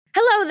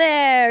Hello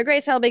there,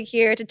 Grace Helbig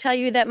here to tell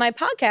you that my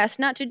podcast,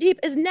 Not Too Deep,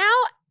 is now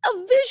a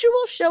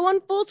visual show on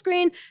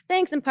Fullscreen,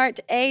 thanks in part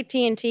to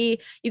AT&T.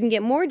 You can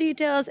get more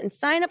details and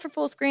sign up for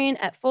Fullscreen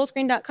at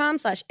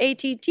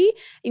fullscreen.com/ATT. You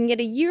can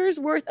get a year's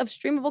worth of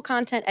streamable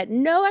content at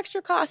no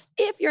extra cost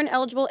if you're an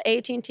eligible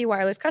AT&T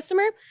wireless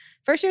customer.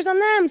 First year's on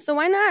them, so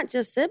why not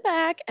just sit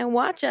back and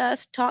watch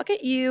us talk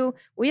at you.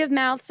 We have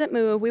mouths that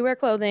move. We wear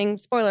clothing.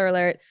 Spoiler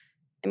alert.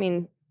 I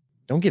mean...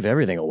 Don't give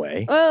everything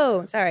away.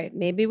 Oh, sorry.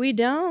 Maybe we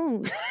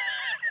don't.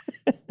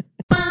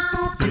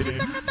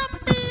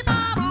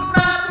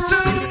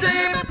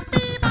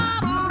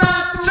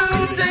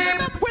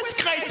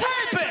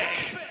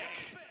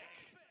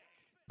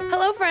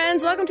 Hello,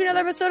 friends. Welcome to another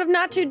episode of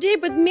Not Too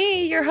Deep with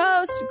me, your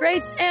host,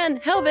 Grace Ann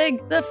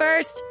Helbig the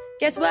First.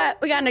 Guess what?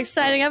 We got an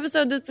exciting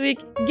episode this week.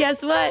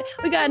 Guess what?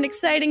 We got an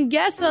exciting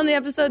guest on the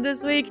episode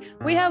this week.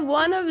 We have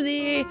one of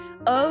the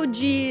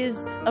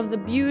OGs of the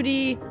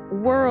beauty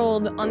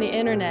world on the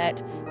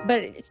internet.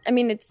 But, I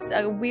mean, it's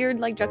a weird,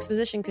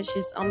 juxtaposition because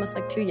she's almost,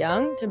 too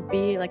young to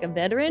be, a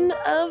veteran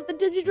of the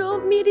digital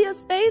media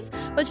space.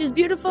 But she's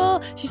beautiful.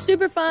 She's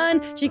super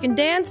fun. She can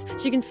dance.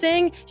 She can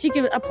sing. She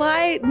can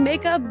apply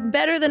makeup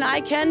better than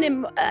I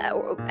can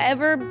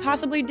ever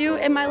possibly do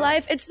in my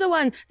life. It's the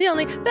one, the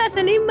only,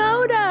 Bethany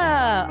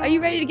Mota. Are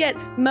you ready to get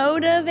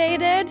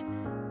motivated?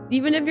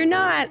 Even if you're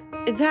not,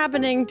 it's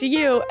happening to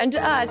you and to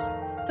us.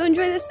 So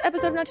enjoy this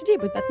episode of Not Too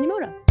Deep with Bethany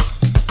Mota.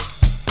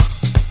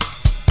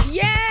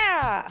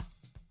 Yeah!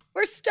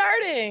 We're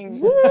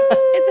starting. Woo!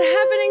 It's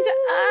happening to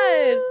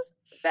us.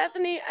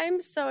 Bethany, I'm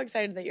so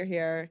excited that you're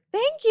here.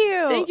 Thank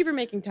you. Thank you for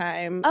making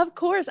time. Of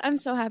course. I'm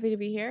so happy to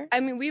be here. I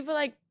mean,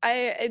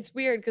 it's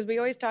weird because we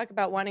always talk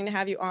about wanting to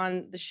have you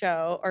on the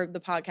show or the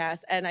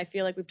podcast, and I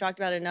feel like we've talked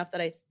about it enough that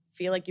I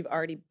feel like you've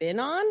already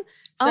been on.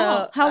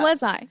 So, how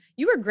was I?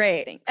 You were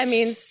great. Thanks. I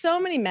mean, so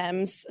many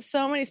memes,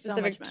 so many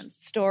specific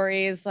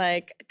stories.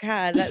 God,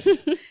 that's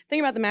thing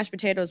about the mashed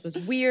potatoes was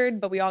weird,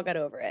 but we all got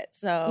over it.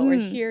 So we're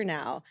here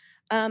now.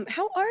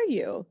 How are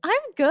you? I'm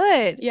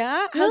good.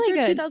 Yeah? Really How's your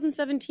good.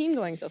 2017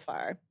 going so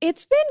far?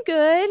 It's been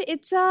good.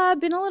 It's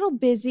been a little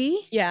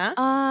busy. Yeah.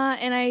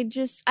 And I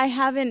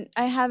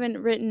haven't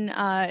written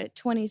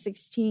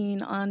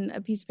 2016 on a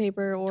piece of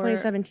paper or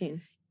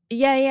 2017.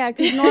 Yeah,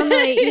 because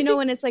normally,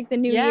 when it's the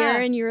new Yeah.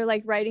 year and you're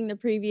writing the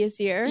previous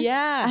year.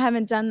 Yeah. I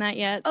haven't done that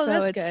yet. Oh, so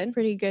that's it's good.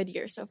 pretty good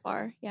year so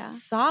far. Yeah.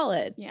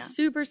 Solid. Yeah.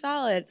 Super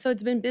solid. So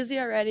it's been busy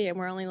already and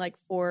we're only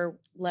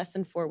less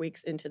than 4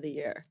 weeks into the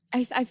year.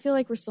 I feel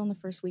like we're still in the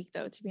first week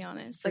though, to be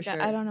honest. For sure.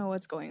 I don't know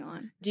what's going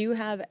on. Do you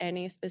have have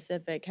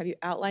you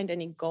outlined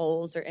any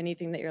goals or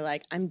anything that you're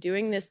I'm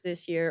doing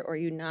this year, or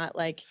you not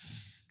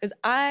because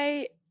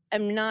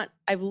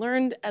I've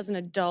learned as an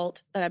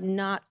adult that I'm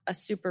not a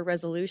super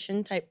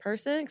resolution type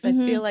person because I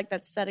feel like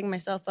that's setting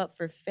myself up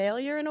for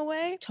failure in a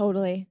way.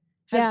 Totally.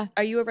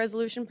 Are you a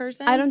resolution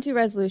person? I don't do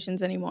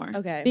resolutions anymore.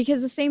 Okay.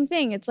 Because the same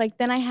thing, it's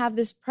then I have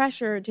this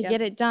pressure to get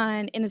it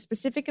done in a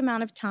specific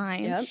amount of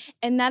time. Yep.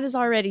 And that is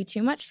already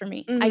too much for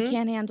me. I Mhm.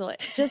 can't handle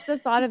it. Just the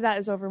thought of that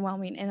is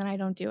overwhelming, and then I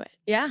don't do it.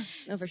 Yeah.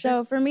 No, for So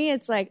sure. for me,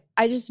 it's I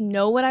just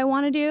know what I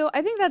want to do.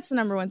 I think that's the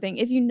number one thing.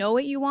 If you know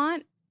what you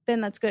want, then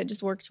that's good.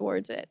 Just work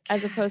towards it.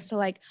 As opposed to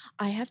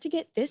I have to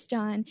get this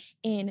done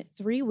in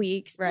 3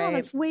 weeks. Right. No,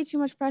 that's way too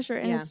much pressure,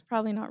 and Yeah. it's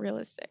probably not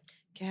realistic.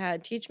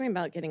 God, teach me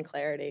about getting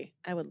clarity.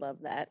 I would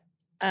love that.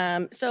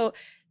 So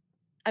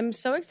I'm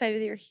so excited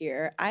that you're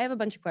here. I have a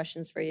bunch of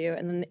questions for you,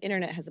 and then the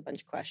internet has a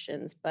bunch of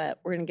questions, but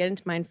we're going to get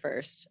into mine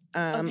first.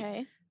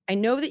 Okay. I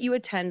know that you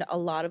attend a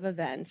lot of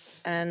events,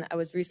 and I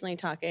was recently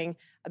talking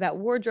about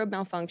wardrobe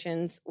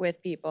malfunctions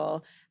with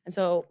people. And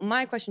so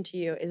my question to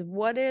you is,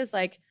 what is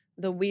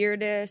the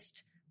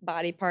weirdest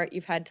body part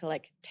you've had to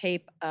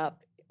tape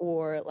up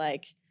or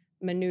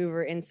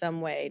maneuver in some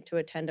way to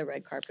attend a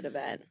red carpet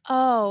event?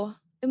 Oh,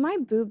 my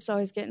boobs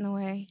always get in the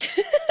way.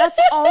 That's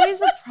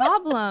always a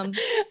problem.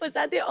 Was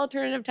that the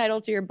alternative title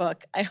to your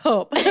book? I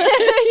hope.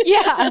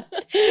 Yeah.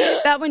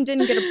 That one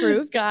didn't get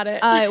approved. Got it.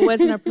 It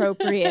wasn't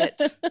appropriate.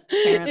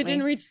 It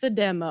didn't reach the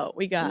demo.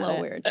 We got A little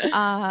it. weird.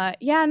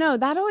 Yeah, no,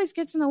 that always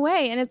gets in the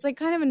way. And it's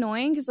kind of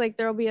annoying because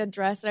there'll be a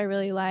dress that I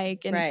really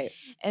like. And, Right.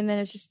 and then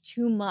it's just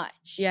too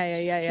much.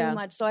 Yeah. Too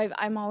much. So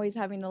I'm always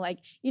having to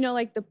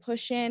the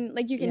push in.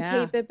 You can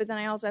Yeah. tape it, but then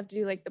I also have to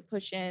do the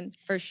push in.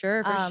 For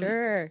sure.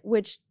 Sure.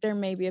 Which there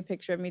may be a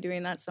picture of me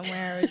doing that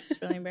somewhere, which is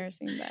really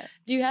embarrassing. But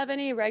Do you have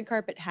any red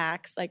carpet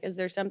hacks? Is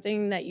there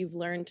something that you've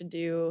learned to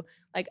do?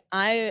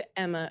 I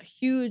am a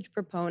huge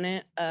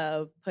proponent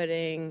of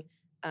putting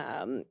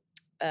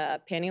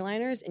panty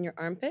liners in your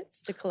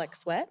armpits to collect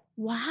sweat.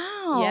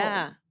 wow.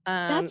 Yeah.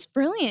 That's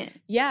brilliant.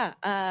 Yeah.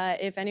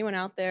 If anyone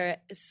out there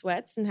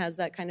sweats and has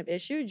that kind of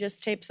issue,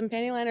 just tape some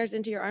panty liners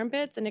into your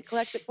armpits and it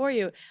collects it for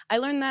you. I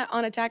learned that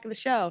on Attack of the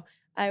Show.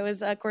 I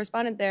was a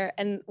correspondent there,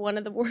 and one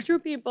of the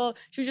wardrobe people,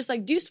 she was just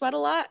like, "Do you sweat a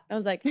lot?" I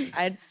was like,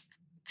 I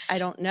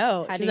don't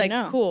know. How She do was you like,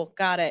 know? "Cool,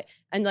 got it."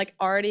 And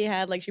already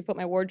had she put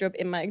my wardrobe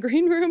in my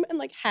green room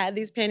and had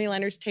these panty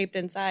liners taped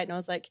inside, and I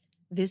was like,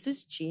 "This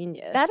is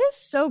genius." That is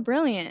so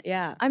brilliant.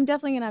 Yeah. I'm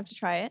definitely going to have to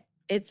try it.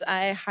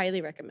 I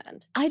highly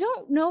recommend. I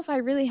don't know if I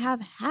really have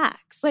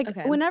hacks. Like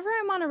Okay. whenever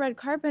I'm on a red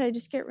carpet, I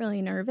just get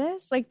really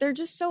nervous. Like they're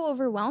just so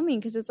overwhelming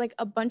because it's like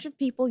a bunch of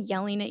people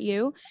yelling at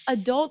you,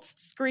 Adults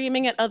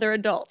screaming at other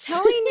adults.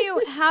 telling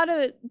you how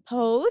to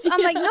pose.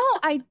 I'm like, no,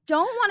 I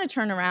don't want to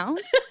turn around.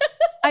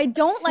 I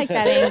don't like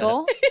that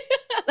angle.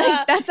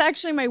 Like that's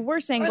actually my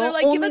worst Or angle. they're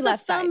like, only give us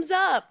left a side. thumbs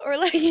up or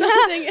like Yeah.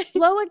 something.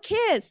 Blow a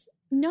kiss.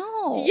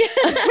 No.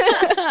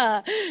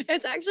 Yeah.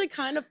 It's actually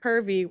kind of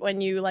pervy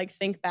when you like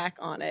think back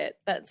on it.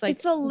 That's like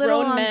It's a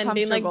little grown men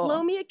being like, uncomfortable.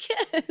 blow me a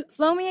kiss.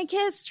 Blow me a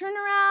kiss, turn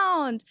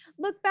around,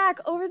 look back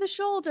over the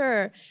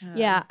shoulder.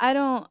 Yeah,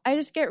 I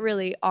just get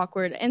really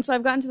awkward. And so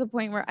I've gotten to the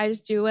point where I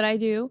just do what I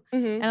do.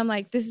 Mhm. And I'm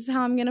like, this is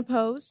how I'm going to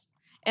pose.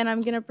 And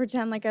I'm going to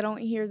pretend like I don't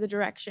hear the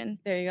direction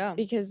There you go.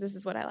 because this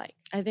is what I like.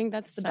 I think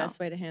that's the So. best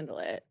way to handle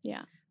it.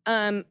 Yeah.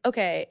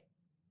 Okay.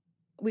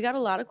 We got a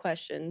lot of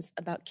questions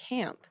about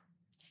camp.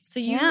 So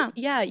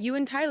you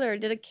and Tyler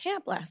did a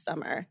camp last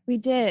summer. We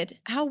did.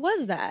 How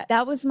was that?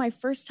 That was my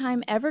first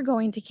time ever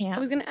going to camp. I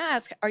was going to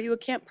ask, are you a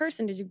camp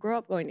person? Did you grow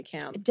up going to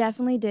camp?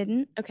 Definitely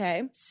didn't.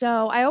 Okay.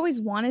 So I always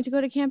wanted to go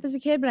to camp as a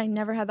kid, but I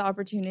never had the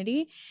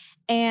opportunity.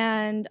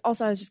 And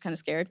also I was just kind of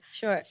scared.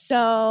 Sure.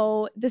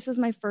 So this was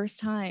my first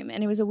time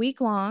and it was a week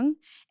long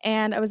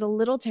and I was a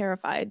little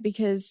terrified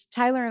because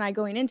Tyler and I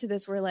going into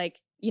this were like,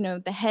 you know,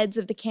 the heads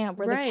of the camp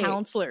were Right. the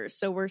counselors.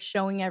 So we're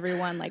showing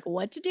everyone like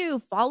what to do,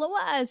 follow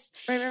us.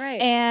 Right.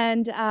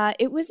 And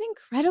it was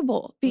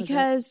incredible Was it?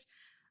 because,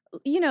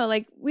 you know,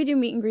 like we do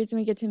meet and greets and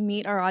we get to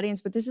meet our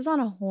audience, but this is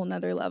on a whole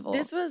nother level.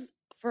 This was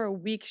for a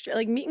week straight.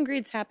 Like meet and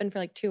greets happened for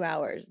like 2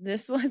 hours.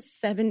 This was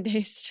 7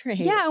 days straight.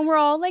 Yeah, and we're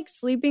all like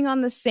sleeping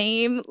on the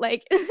same,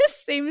 like the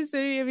same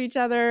vicinity of each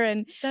other.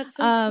 And That's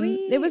so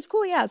sweet. it was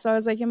cool. Yeah. So I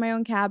was like in my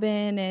own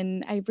cabin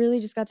and I really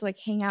just got to like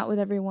hang out with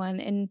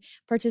everyone and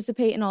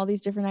participate in all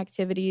these different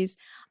activities.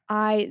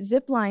 I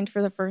ziplined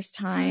for the first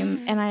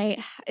time and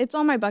it's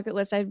on my bucket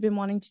list. I'd been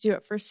wanting to do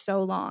it for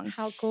so long.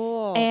 How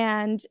cool.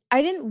 And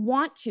I didn't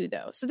want to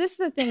though. So this is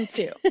the thing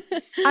too.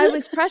 I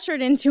was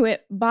pressured into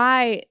it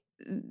by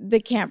the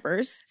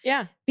campers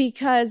Yeah.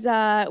 because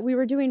we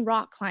were doing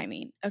rock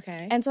climbing.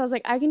 Okay. And so I was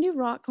like, I can do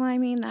rock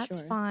climbing. That's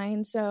Sure.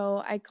 fine.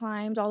 So I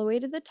climbed all the way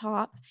to the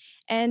top.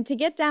 And to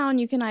get down,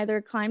 you can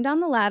either climb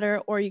down the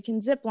ladder or you can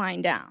zip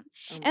line down.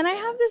 Oh my And I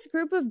God. have this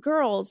group of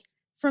girls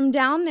from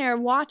down there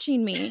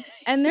watching me.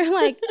 And they're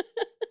like,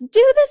 do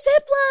the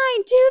zip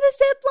line, do the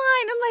zip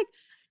line. I'm like,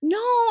 no,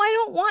 I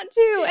don't want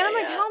to. And I'm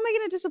like, Yeah. how am I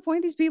going to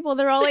disappoint these people?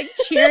 They're all like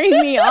cheering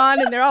me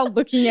on and they're all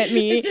looking at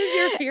me. This is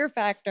your fear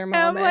factor And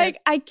moment. I'm like,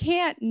 I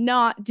can't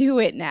not do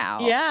it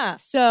now. yeah.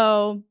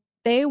 So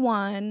they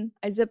won.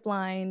 I zip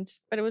lined.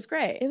 But it was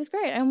great. It was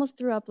great. I almost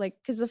threw up like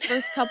because the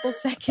first couple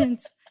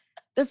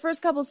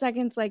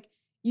seconds, like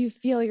you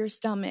feel your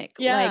stomach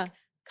Yeah. like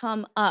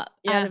come up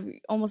Yeah.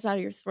 almost out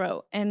of your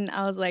throat. And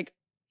I was like,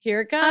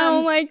 Here it comes. I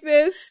don't like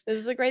this. This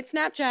is a great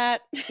Snapchat.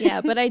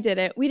 Yeah, but I did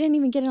it. We didn't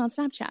even get it on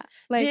Snapchat.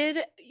 Like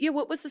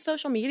what was the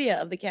social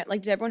media of the camp?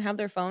 Like, did everyone have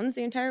their phones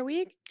the entire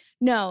week?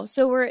 no.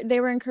 So they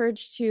were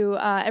encouraged to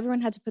everyone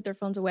had to put their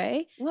phones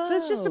away. So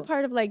it's just a Whoa.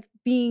 part of like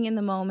being in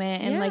the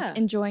moment and Yeah. like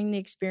enjoying the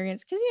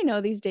experience. Cause you know,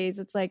 these days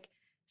it's like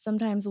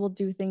sometimes we'll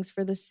do things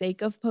for the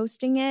sake of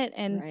posting it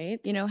and Right.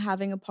 you know,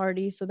 having a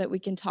party so that we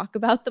can talk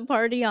about the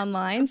party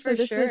online. So For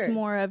this was sure.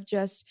 more of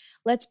just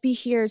let's be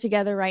here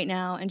together right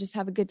now and just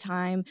have a good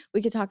time.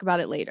 We could talk about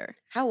it later.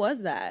 How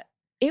was that?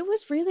 It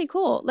was really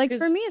cool. Like 'Cause-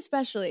 for me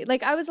especially.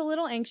 Like I was a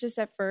little anxious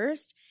at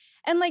first.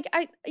 And like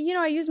I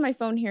used my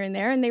phone here and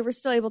there and they were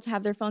still able to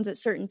have their phones at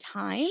certain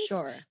times.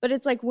 Sure. But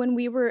it's like when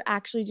we were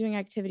actually doing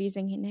activities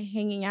and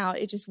hanging out,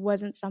 it just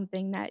wasn't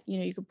something that, you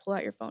know, you could pull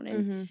out your phone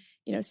and, Mhm.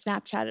 you know,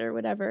 Snapchat it or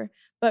whatever.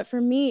 But for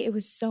me, it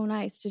was so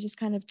nice to just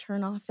kind of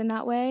turn off in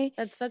that way.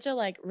 That's such a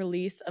like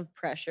release of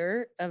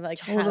pressure of like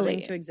Totally.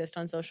 having to exist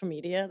on social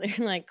media.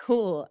 They're like,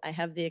 cool, I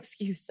have the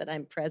excuse that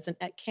I'm present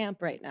at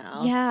camp right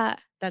now. Yeah.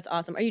 That's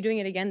awesome. Are you doing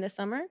it again this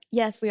summer?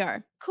 Yes, we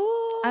are.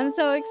 Cool. I'm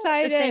so The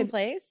same excited.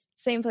 place?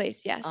 Same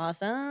place. Yes.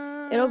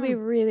 Awesome. It'll be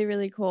really,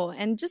 really cool.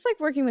 And just like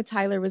working with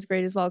Tyler was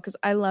great as well because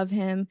I love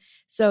him.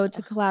 So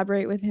to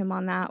collaborate with him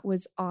on that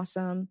was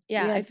awesome.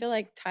 Yeah, We I had- feel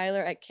like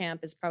Tyler at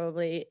camp is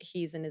probably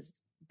he's in his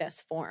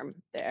best form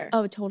there.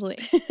 Oh, totally.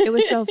 It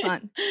was so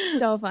fun.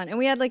 So fun. And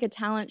we had like a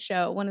talent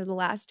show one of the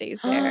last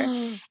days there.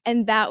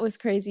 And that was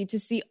crazy to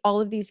see all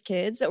of these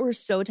kids that were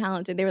so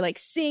talented. They were like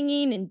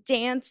singing and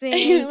dancing.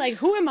 And you're like,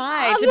 who am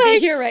I I'm to like, be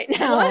here right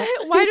now?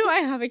 What? Why do I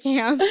have a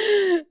camp?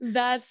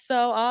 That's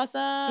so awesome.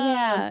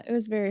 Yeah, it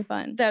was very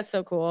fun. That's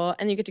so cool.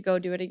 And you get to go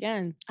do it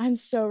again. I'm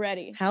so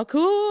ready. How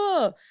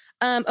cool.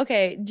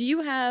 Okay, do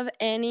you have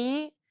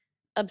any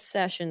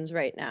obsessions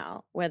right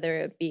now, whether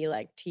it be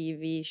like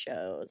TV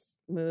shows,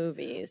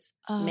 movies,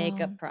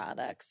 makeup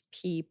products,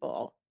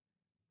 people?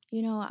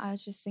 You know, I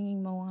was just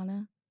singing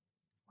Moana.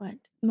 What?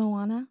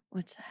 Moana?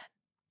 What's that?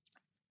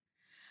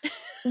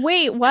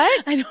 Wait,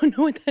 what? I don't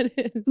know what that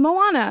is.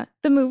 Moana,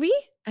 the movie?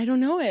 I don't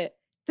know it.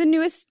 The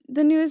newest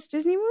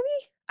Disney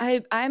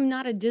movie? I'm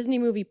not a Disney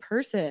movie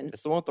person.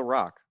 It's the one with The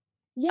Rock.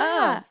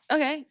 Yeah. Oh,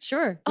 okay,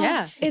 sure. Oh,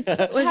 Yeah.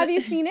 have you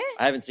seen it?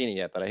 I haven't seen it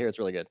yet, but I hear it's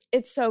really good.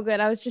 It's so good.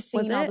 I was just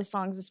Was singing all it? the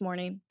songs this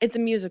morning. It's a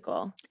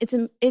musical. It's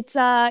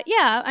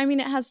yeah. I mean,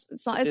 it has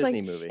It's songs. a It's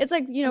Disney like movie. it's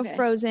like Okay.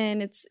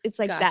 Frozen. It's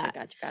like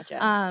that.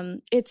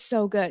 Gotcha. It's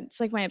so good. It's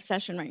like my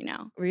obsession right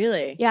now.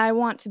 Really? Yeah, I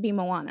want to be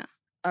Moana.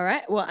 All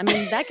right. Well, I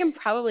mean, that can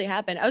probably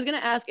happen. I was going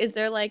to ask, is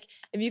there like,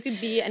 if you could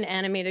be an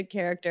animated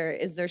character,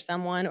 is there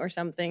someone or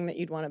something that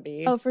you'd want to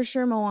be? Oh, for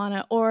sure,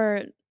 Moana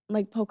or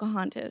like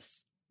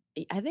Pocahontas.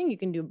 I think you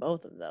can do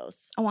both of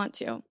those. I want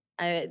to.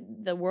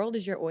 The world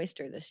is your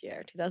oyster this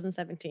year,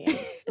 2017.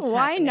 It's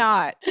Why happening.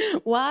 not?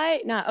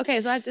 Why not?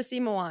 Okay, so I have to see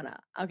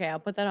Moana. Okay, I'll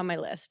put that on my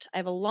list. I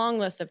have a long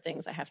list of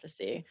things I have to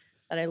see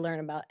that I learn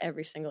about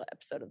every single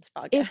episode of this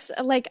podcast. It's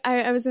like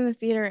I was in the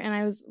theater and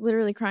I was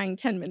literally crying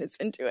 10 minutes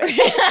into it.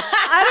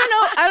 I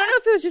don't know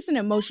if it was just an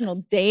emotional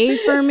day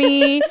for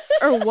me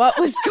or what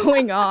was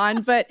going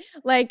on, but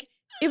like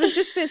it was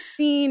just this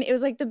scene. It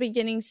was like the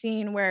beginning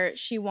scene where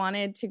she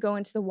wanted to go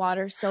into the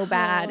water so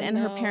bad, and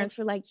her parents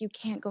were like, "You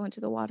can't go into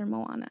the water,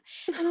 Moana."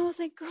 And I was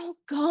like, "Girl,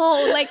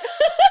 go!" Like,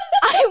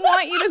 I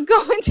want you to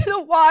go into the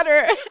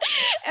water.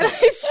 And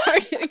I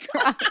started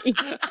crying.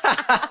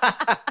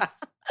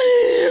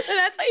 And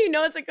that's how you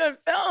know it's a good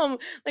film.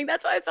 Like,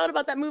 that's how I felt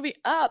about that movie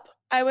Up.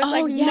 I was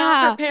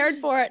not prepared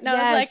for it. And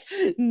I was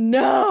like,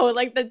 no.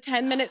 Like the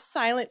 10-minute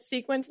silent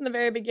sequence in the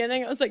very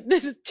beginning. I was like,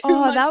 this is too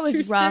much that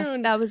was too rough.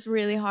 soon. That was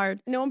really hard.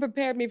 No one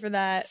prepared me for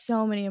that.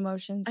 So many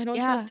emotions. I don't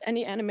trust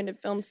any animated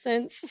film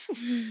since.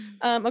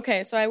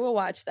 Okay, so I will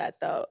watch that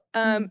though.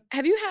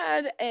 Have you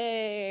had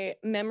a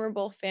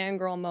memorable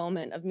fangirl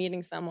moment of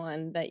meeting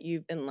someone that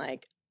you've been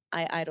like,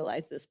 I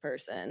idolize this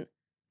person?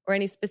 Or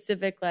any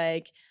specific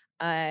like,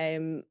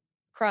 I'm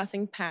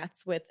crossing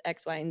paths with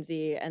X, Y, and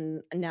Z,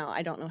 and now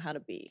I don't know how to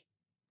be?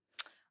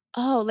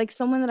 Oh, like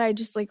someone that I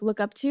just like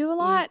look up to a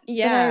lot?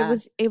 Yeah. That I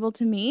was able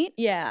to meet?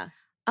 Yeah.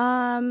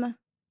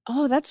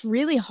 Oh, that's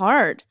really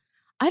hard.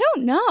 I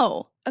don't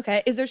know.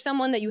 Okay. Is there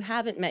someone that you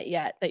haven't met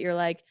yet that you're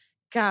like,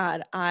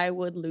 God, I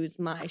would lose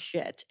my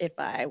shit if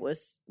I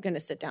was going to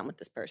sit down with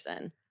this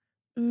person?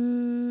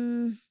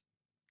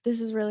 This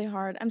is really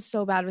hard. I'm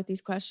so bad with these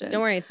questions.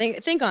 Don't worry.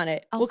 Think on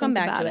it. We'll come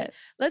back to it. it.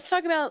 Let's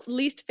talk about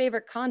least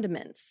favorite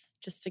condiments,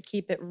 just to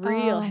keep it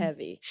real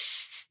heavy.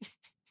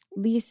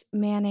 Least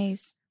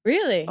mayonnaise.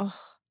 Really? Oh,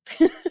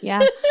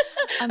 yeah.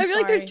 I feel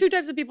like there's two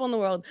types of people in the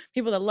world.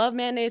 People that love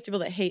mayonnaise,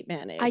 people that hate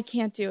mayonnaise. I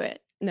can't do it.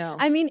 No.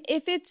 I mean,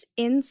 if it's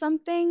in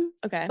something,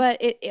 okay, but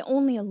it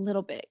only a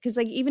little bit. Because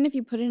like even if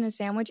you put it in a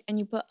sandwich and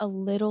you put a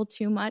little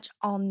too much,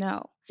 I'll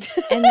know.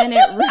 And then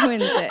it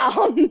ruins it.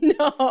 I'll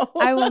know.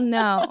 I will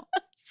know.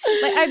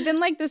 Like I've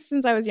been like this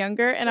since I was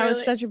younger, and really? I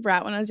was such a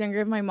brat when I was younger.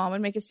 If my mom would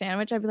make a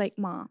sandwich, I'd be like,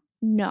 "Mom,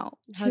 no,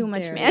 too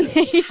much you?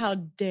 mayonnaise." How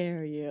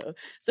dare you?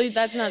 So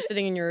that's not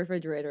sitting in your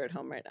refrigerator at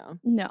home right now?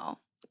 No.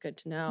 Good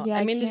to know. Yeah,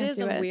 I mean, it can't is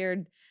do a it.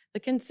 weird, the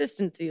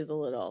consistency is a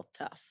little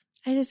tough.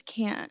 I just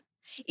can't.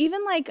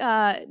 Even like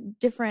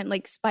different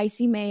like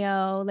spicy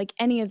mayo, like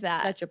any of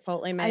that. That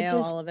Chipotle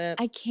mayo, all of it.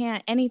 I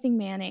can't. Anything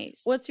mayonnaise.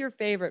 What's your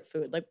favorite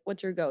food? Like,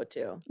 what's your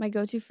go-to? My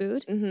go-to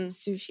food? Mm-hmm.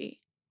 Sushi.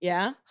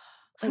 Yeah?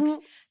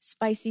 Like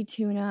spicy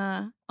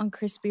tuna on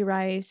crispy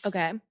rice.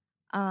 Okay.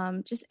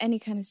 Just any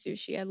kind of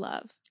sushi I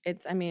love.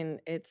 It's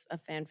a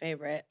fan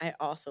favorite. I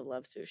also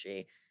love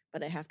sushi,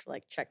 but I have to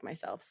like check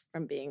myself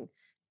from being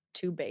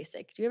too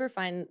basic. Do you ever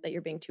find that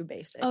you're being too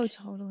basic? Oh,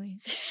 totally.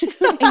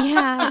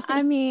 Yeah,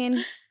 I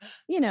mean,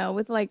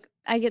 with like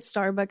I get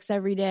Starbucks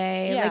every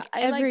day. Yeah,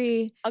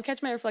 like I'll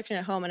catch my reflection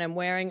at home and I'm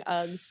wearing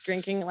Uggs,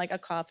 drinking like a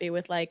coffee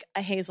with like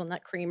a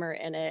hazelnut creamer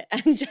in it,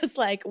 and just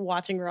like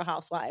watching Real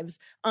Housewives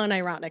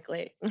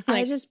unironically.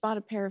 I just bought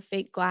a pair of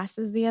fake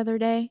glasses the other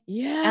day.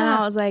 Yeah. And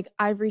I was like,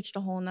 I've reached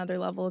a whole nother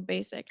level of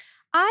basic.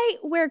 I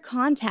wear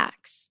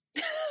contacts.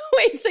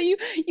 Wait, so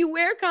you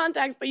wear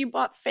contacts, but you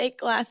bought fake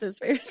glasses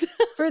for yourself?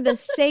 For the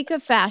sake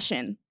of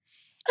fashion.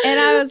 And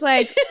I was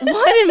like,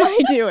 what am I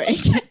doing?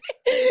 So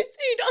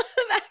you don't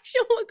have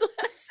actual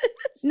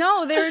glasses?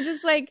 No, they were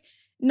just like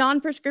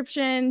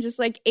non-prescription, just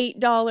like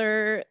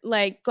 $8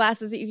 like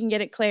glasses that you can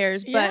get at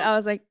Claire's. But Yeah. I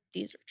was like,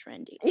 these are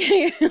trendy.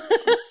 This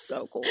is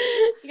so cool.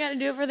 You got to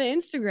do it for the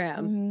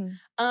Instagram.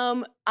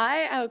 Mhm. I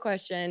have a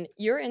question.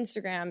 Your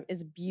Instagram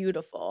is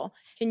beautiful.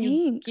 Can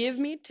you give Thanks.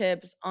 me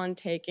tips on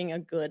taking a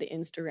good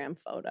Instagram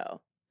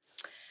photo?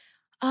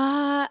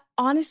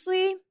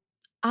 Honestly,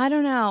 I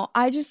don't know.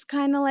 I just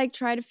kind of like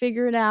try to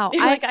figure it out.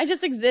 You're like, I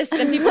just exist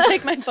and people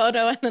take my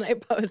photo and then I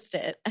post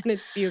it and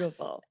it's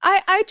beautiful.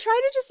 I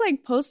try to just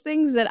like post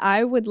things that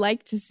I would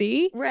like to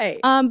see. Right.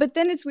 But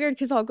then it's weird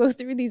because I'll go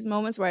through these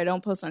moments where I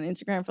don't post on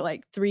Instagram for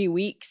like 3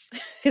 weeks.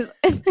 Because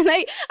then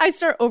I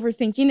start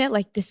overthinking it.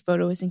 Like, this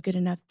photo isn't good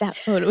enough. That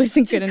photo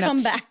isn't good enough.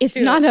 Come back It's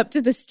to not it. up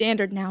to the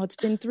standard. Now it's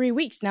been 3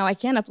 weeks. Now I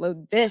can't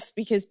upload this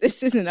because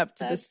this isn't up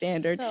to the That's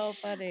standard. So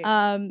funny.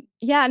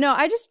 Yeah, no,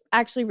 I just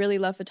actually really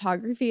love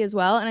photography as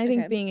well. And I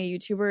think Okay. being a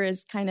YouTuber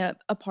is kind of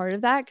a part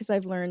of that because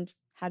I've learned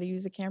how to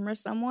use a camera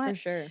somewhat. For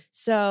sure.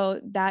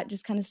 So that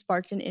just kind of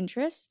sparked an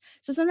interest.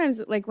 So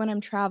sometimes like when I'm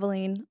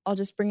traveling, I'll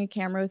just bring a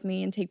camera with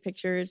me and take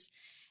pictures.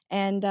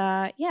 And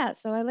yeah,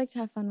 so I like to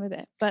have fun with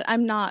it, but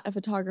I'm not a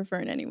photographer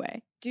in any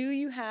way. Do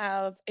you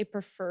have a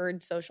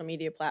preferred social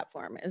media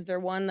platform? Is there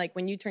one like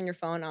when you turn your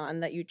phone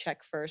on that you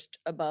check first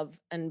above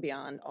and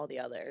beyond all the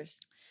others?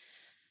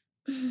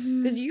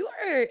 Because you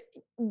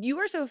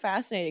are so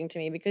fascinating to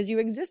me because you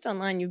exist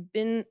online. You've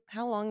been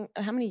how long?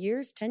 How many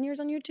years? 10 years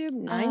on YouTube?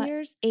 9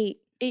 years? 8.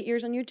 8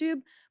 years on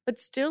YouTube. But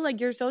still,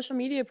 like your social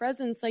media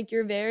presence, like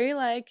you're very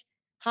like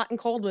hot and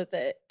cold with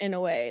it in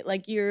a way.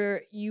 Like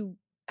you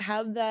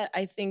have that,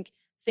 I think,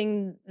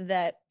 thing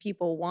that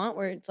people want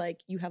where it's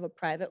like you have a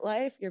private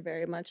life. You're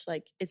very much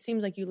like it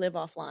seems like you live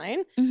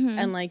offline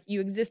and like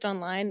you exist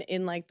online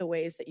in like the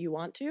ways that you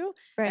want to.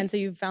 Right. And so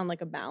you've found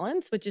like a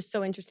balance, which is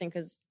so interesting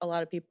because a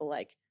lot of people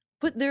like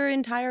put their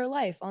entire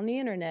life on the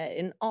internet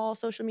in all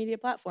social media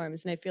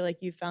platforms. And I feel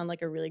like you found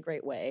like a really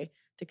great way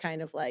to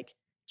kind of like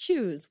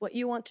choose what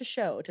you want to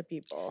show to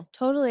people.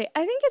 Totally.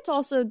 I think it's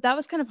also that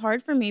was kind of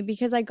hard for me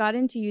because I got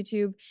into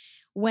YouTube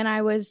when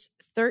I was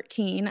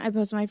 13. I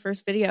posted my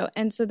first video.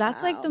 And so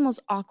that's like the most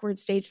awkward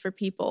stage for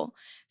people.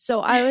 So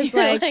I was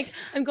like,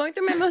 I'm going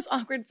through my most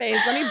awkward phase.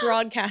 Let me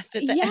broadcast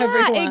it to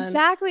everyone. Yeah,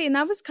 exactly. And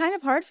that was kind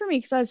of hard for me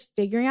because I was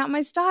figuring out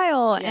my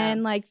style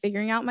and like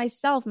figuring out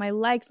myself, my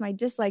likes, my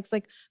dislikes,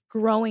 like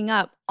growing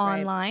up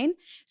online.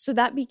 So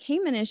that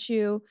became an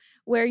issue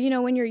where, you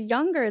know, when you're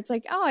younger, it's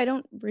like, oh, I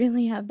don't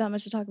really have that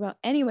much to talk about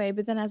anyway.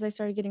 But then as I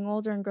started getting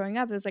older and growing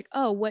up, it was like,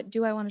 oh, what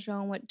do I want to show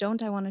and what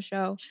don't I want to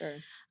show? Sure.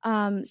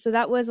 So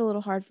that was a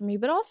little hard for me.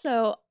 But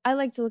also, I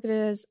like to look at it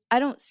as I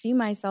don't see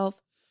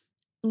myself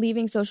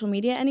leaving social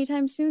media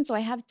anytime soon. So I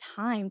have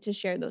time to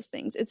share those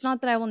things. It's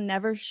not that I will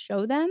never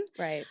show them.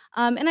 Right.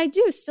 And I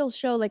do still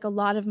show like a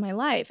lot of my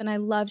life. And I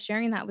love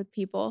sharing that with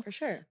people. For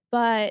sure.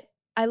 But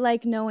I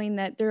like knowing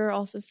that there are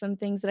also some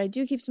things that I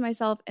do keep to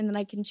myself and that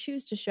I can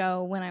choose to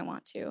show when I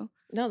want to.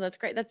 No, that's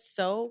great. That's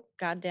so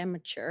goddamn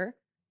mature.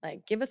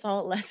 Like, give us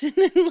all a lesson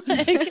in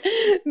like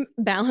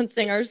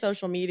balancing our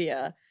social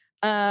media.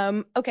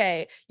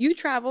 Okay, you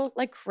travel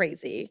like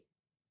crazy.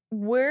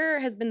 Where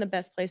has been the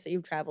best place that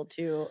you've traveled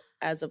to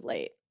as of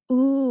late?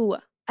 Ooh,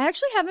 I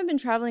actually haven't been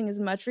traveling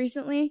as much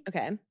recently.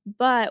 Okay.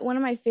 But one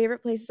of my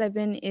favorite places I've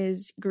been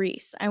is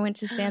Greece. I went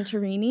to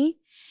Santorini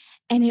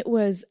and it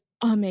was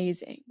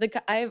amazing.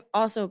 I've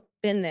also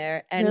been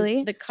there and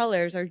Really? the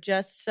colors are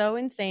just so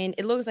insane.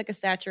 It looks like a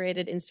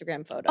saturated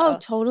Instagram photo. Oh,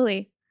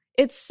 totally.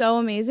 It's so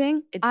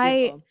amazing. It's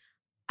beautiful.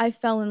 I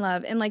fell in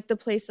love and like the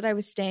place that I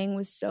was staying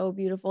was so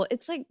beautiful.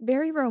 It's like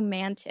very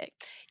romantic.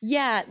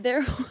 Yeah, there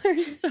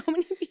were so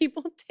many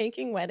people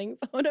taking wedding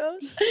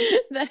photos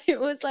that it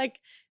was like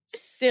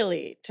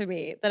silly to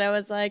me that I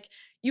was like,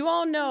 you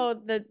all know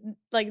that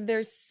like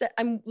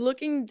I'm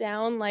looking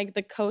down like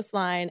the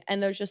coastline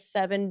and there's just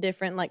 7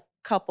 different like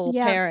couple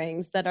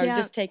pairings that are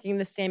just taking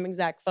the same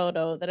exact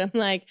photo that I'm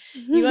like,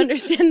 you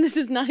understand this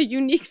is not a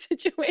unique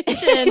situation.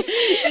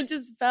 It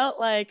just felt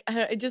like,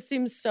 it just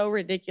seems so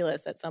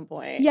ridiculous at some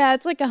point. Yeah,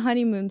 it's like a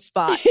honeymoon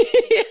spot.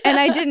 And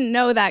I didn't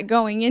know that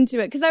going into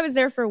it because I was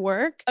there for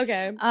work.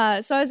 Okay.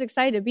 So I was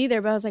excited to be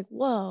there, but I was like,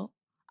 whoa,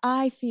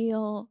 I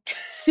feel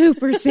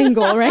super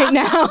single right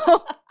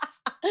now.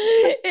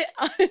 It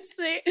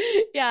honestly,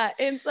 yeah,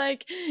 it's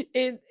like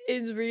it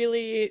is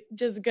really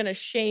just gonna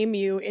shame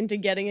you into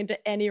getting into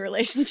any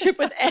relationship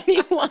with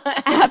anyone.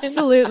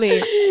 Absolutely.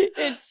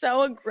 It's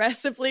so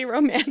aggressively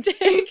romantic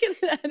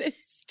that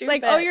it's stupid.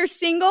 It's like, oh, you're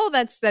single?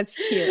 That's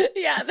cute.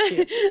 Yeah, that's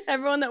cute.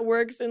 Everyone that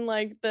works in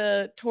like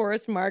the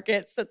tourist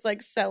markets that's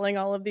like selling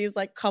all of these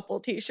like couple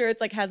t-shirts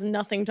like has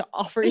nothing to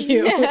offer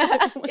you.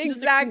 Yeah, exactly.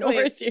 Just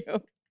ignores you.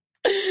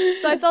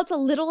 So I felt a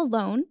little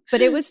alone,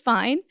 but it was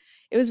fine.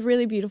 It was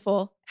really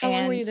beautiful. How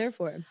long were you there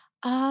for?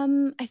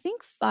 I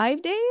think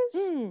 5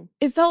 days.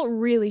 It felt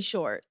really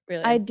short.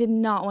 Really? I did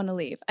not want to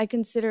leave. I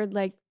considered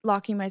like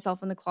locking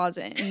myself in the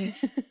closet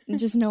and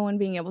just no one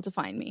being able to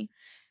find me.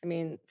 I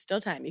mean, still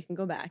time. You can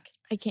go back.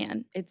 I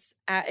can. It's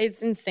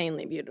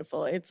insanely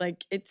beautiful. It's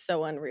like, it's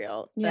so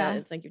unreal. Yeah.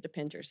 It's like you have to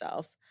pinch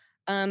yourself.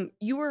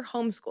 You were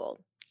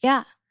homeschooled.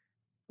 Yeah.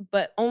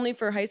 But only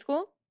for high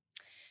school?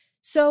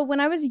 So when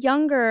I was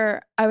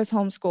younger, I was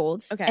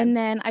homeschooled. Okay. And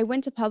then I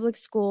went to public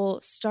school,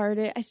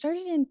 I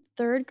started in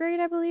 3rd grade,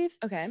 I believe.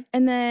 Okay.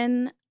 And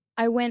then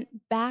I went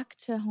back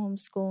to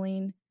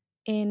homeschooling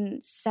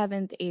in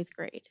 7th, 8th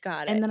grade.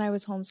 Got it. And then I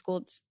was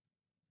homeschooled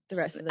the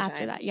rest of the time.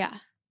 After that, yeah.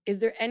 Is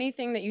there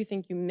anything that you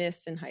think you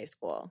missed in high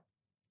school?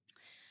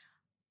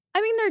 I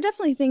mean, there are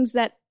definitely things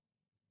that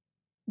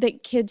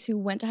kids who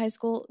went to high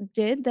school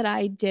did that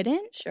I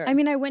didn't. Sure. I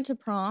mean, I went to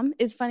prom.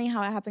 It's funny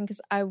how it happened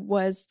because I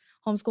was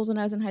homeschooled when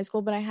I was in high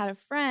school, but I had a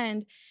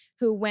friend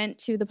who went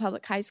to the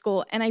public high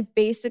school and I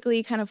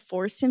basically kind of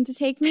forced him to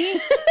take me.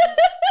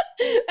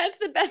 That's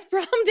the best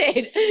prom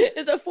date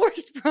is a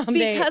forced prom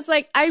date. Because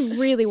like I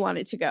really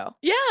wanted to go.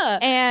 Yeah.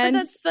 And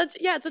but it's such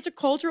a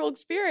cultural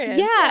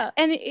experience. Yeah.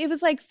 And it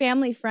was like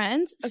family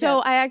friends. Okay. So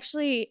I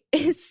actually,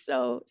 it's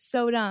so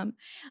dumb.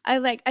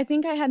 I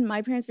think I had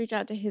my parents reach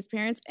out to his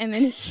parents and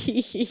then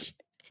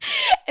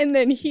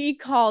he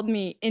called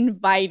me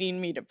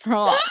inviting me to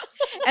prom.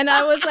 And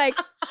I was like,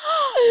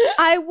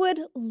 I would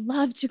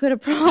love to go to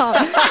prom.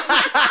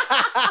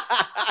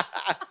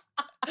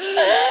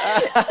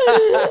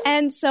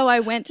 And so I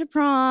went to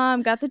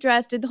prom, got the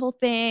dress, did the whole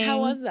thing. How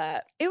was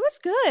that? It was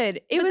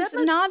good. It was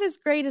not as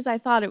great as I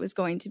thought it was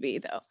going to be,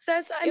 though.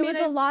 It was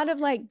a lot of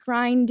like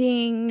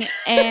grinding,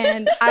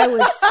 and I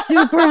was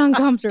super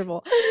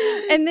uncomfortable.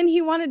 And then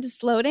he wanted to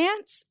slow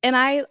dance, and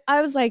I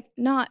was like,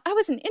 I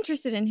wasn't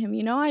interested in him,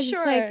 I was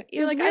just like,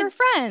 we were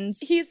friends.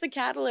 He's the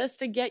catalyst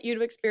to get you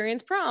to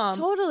experience prom.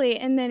 Totally.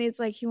 And then it's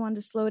like he wanted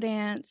to slow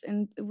dance,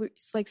 and we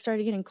like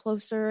started getting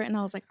closer, and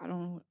I was like, I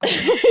don't know.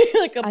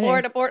 Like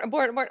abort.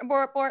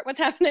 What's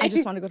happening? I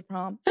just want to go to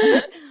prom.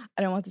 I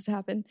don't want this to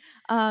happen.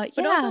 But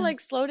also, like,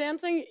 slow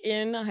dancing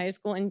in high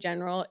school in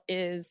general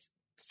is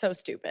so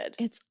stupid.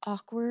 It's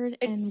awkward.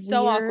 It's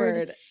so weird,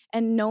 awkward.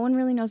 And no one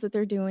really knows what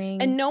they're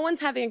doing. And no one's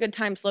having a good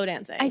time slow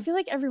dancing. I feel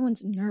like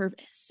everyone's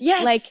nervous.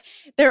 Yes. Like,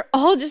 they're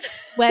all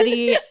just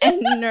sweaty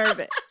and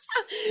nervous.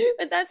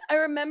 But I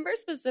remember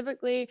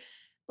specifically,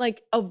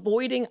 like,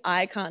 avoiding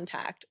eye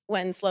contact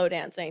when slow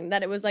dancing,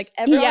 that it was like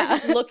everyone's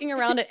just looking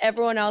around at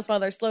everyone else while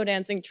they're slow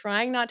dancing,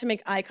 trying not to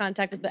make eye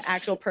contact with the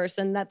actual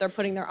person that they're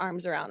putting their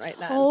arms around right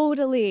now.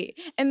 Totally.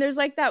 And there's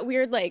like that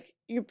weird, like,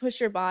 you push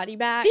your body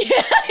back.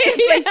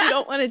 It's like you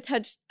don't want to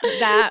touch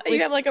that.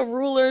 You have like a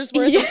ruler's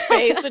worth of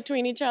space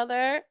between each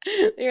other.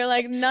 You're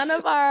like, none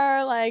of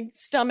our like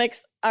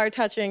stomachs are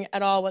touching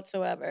at all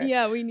whatsoever.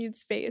 Yeah, we need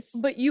space.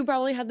 But you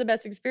probably had the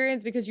best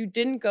experience because you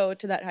didn't go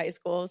to that high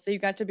school. So you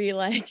got to be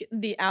like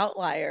the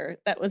outlier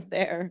that was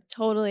there.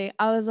 Totally.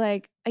 I was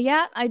like,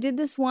 yeah, I did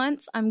this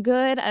once. I'm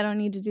good. I don't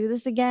need to do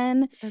this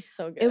again. That's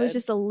so good. It was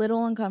just a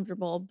little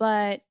uncomfortable,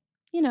 but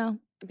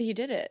But you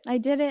did it. I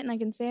did it, and I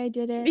can say I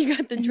did it. You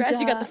got the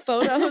dress, you got the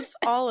photos,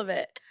 all of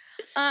it.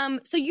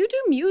 So you do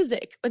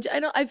music, which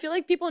I feel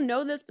like people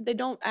know this, but they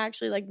don't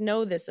actually like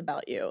know this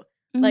about you.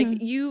 Mm-hmm.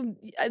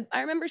 Like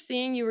I remember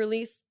seeing you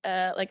release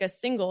like a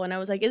single, and I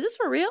was like, is this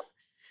for real?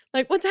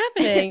 Like, what's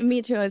happening?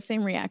 Me too,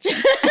 same reaction.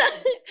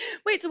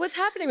 Wait, so what's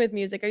happening with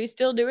music? Are you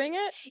still doing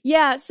it?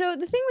 Yeah, so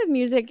the thing with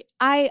music,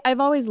 I've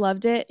always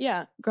loved it.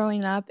 Yeah.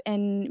 Growing up,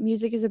 and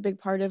music is a big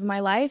part of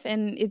my life,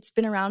 and it's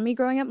been around me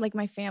growing up. Like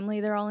my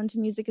family, they're all into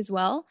music as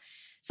well.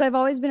 So I've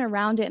always been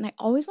around it, and I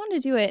always wanted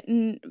to do it.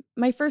 And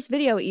my first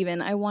video,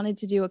 even, I wanted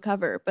to do a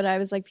cover, but I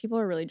was like, people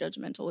are really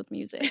judgmental with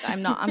music.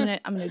 I'm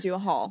gonna do a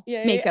haul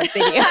makeup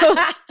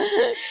videos.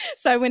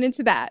 So I went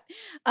into that.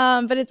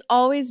 But it's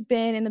always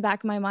been in the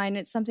back of my mind.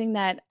 It's something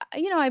that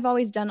I've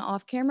always done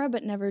off camera,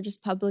 but never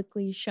just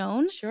publicly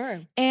shown.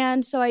 Sure.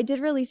 And so I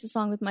did release a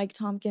song with Mike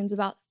Tompkins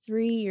about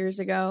 3 years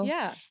ago.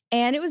 Yeah.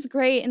 And it was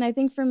great. And I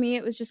think for me,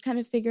 it was just kind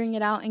of figuring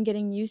it out and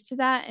getting used to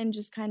that, and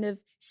just kind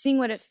of seeing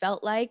what it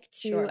felt like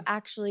to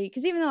actually,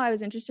 because even though I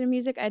was interested in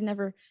music, I'd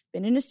never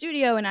been in a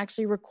studio and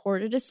actually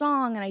recorded a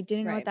song, and I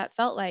didn't know what that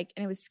felt like.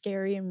 And it was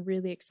scary and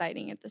really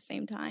exciting at the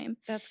same time.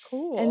 That's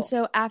cool. And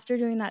so after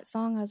doing that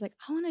song, I was like,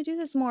 I want to do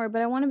this more,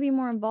 but I want to be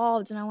more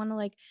involved, and I want to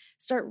like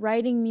start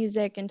writing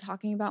music and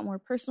talking about more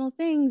personal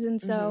things.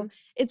 And so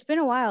it's been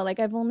a while.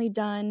 Like I've only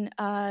done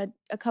a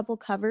couple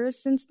covers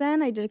since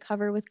then. I did a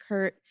cover with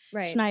Kurt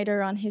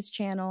Schneider on his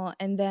channel,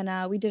 and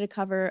then we did a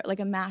cover, like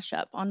a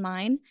mashup, on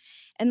mine.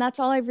 And that's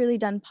all I've really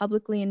done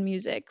publicly in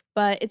music.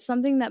 But it's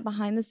something that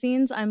behind the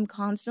scenes I'm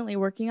constantly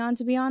working on,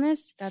 to be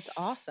honest. That's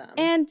awesome.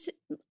 And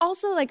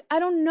also, like, I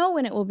don't know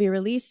when it will be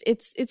released.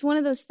 It's one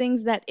of those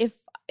things that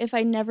if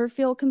I never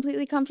feel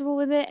completely comfortable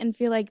with it and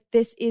feel like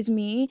this is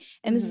me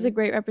and this is a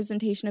great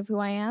representation of who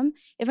I am,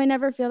 if I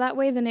never feel that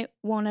way, then it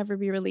won't ever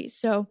be released.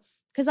 So,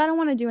 because I don't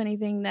want to do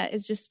anything that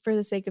is just for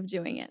the sake of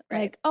doing it. Right.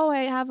 Like, oh,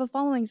 I have a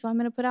following, so I'm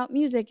going to put out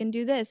music and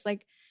do this.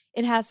 Like,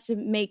 it has to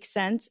make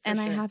sense,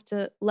 and I have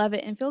to love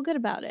it and feel good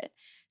about it.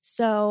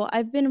 So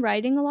I've been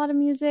writing a lot of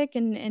music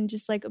and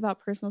just like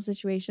about personal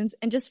situations.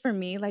 And just for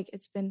me, like,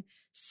 it's been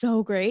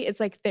so great. It's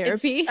like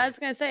therapy. I was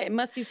going to say, it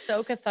must be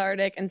so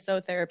cathartic and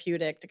so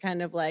therapeutic to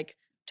kind of like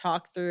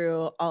talk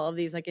through all of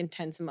these like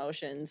intense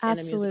emotions in a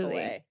musical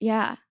way.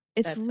 Yeah.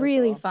 It's That's so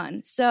really cool.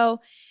 fun.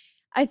 So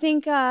I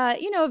think,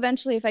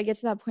 eventually if I get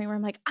to that point where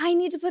I'm like, I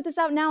need to put this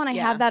out now, and I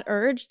have that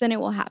urge, then it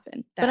will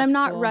happen. But I'm That's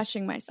not cool.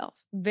 rushing myself.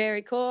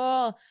 Very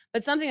cool.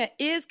 But something that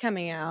is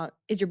coming out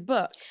is your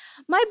book.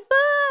 My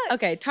book!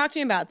 Okay, talk to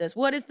me about this.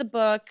 What is the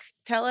book?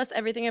 Tell us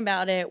everything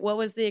about it. What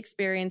was the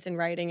experience in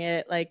writing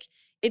it? Like,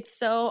 it's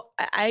so,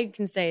 I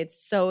can say it's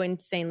so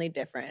insanely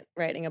different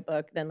writing a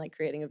book than like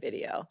creating a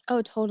video.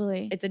 Oh,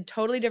 totally. It's a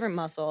totally different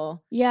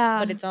muscle. Yeah.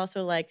 But it's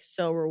also like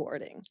so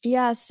rewarding.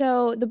 Yeah,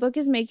 so the book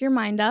is Make Your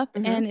Mind Up,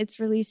 and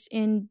it's released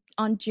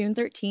on June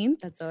 13th.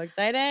 That's so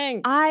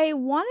exciting. I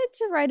wanted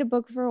to write a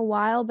book for a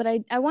while, but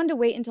I wanted to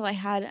wait until I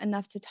had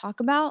enough to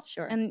talk about.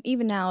 Sure. And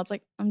even now, it's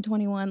like I'm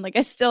 21. Like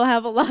I still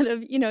have a lot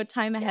of,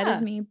 time ahead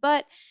of me.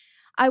 But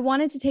I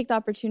wanted to take the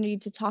opportunity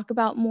to talk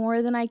about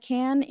more than I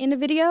can in a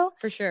video.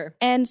 For sure.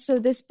 And so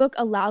this book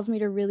allows me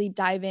to really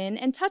dive in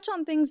and touch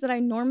on things that I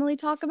normally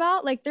talk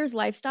about. Like there's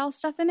lifestyle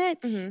stuff in it.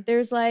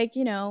 There's like,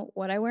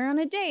 what I wear on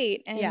a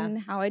date and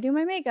how I do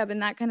my makeup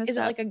and that kind of stuff. Is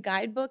it like a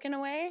guidebook in a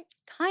way?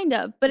 Kind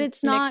of, but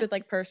it's not mixed with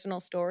like personal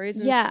stories.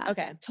 And yeah,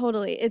 okay,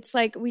 totally. It's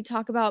like we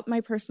talk about my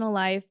personal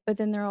life, but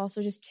then there are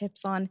also just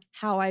tips on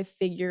how I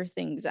figure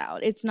things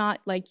out. It's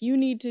not like you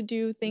need to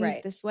do things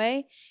this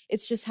way.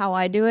 It's just how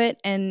I do it,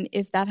 and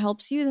if that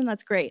helps you, then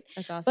that's great.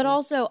 That's awesome. But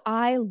also,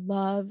 I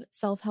love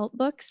self-help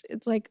books.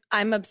 It's like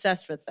I'm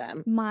obsessed with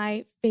them.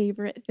 My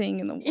favorite thing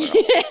in the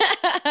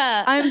world.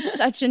 I'm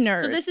such a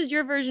nerd. So this is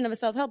your version of a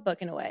self-help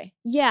book in a way.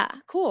 Yeah.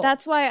 Cool.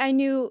 That's why I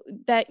knew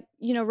that,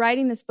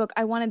 writing this book,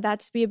 I wanted that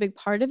to be a big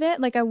part of it.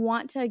 Like, I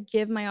want to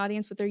give my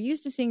audience what they're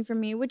used to seeing from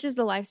me, which is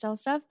the lifestyle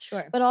stuff.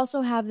 Sure. But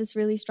also have this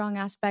really strong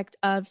aspect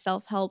of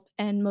self-help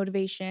and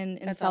motivation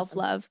and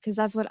self-love. Because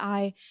that's what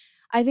I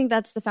think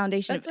that's the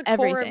foundation of everything.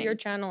 That's the core of your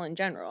channel in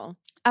general.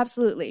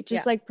 Absolutely.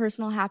 Just like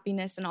personal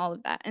happiness and all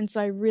of that. And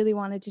so I really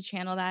wanted to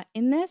channel that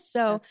in this.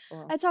 So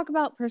cool. I talk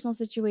about personal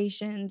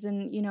situations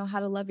and, how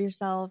to love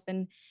yourself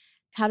and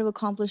how to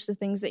accomplish the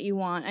things that you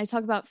want. I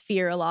talk about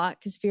fear a lot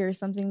because fear is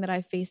something that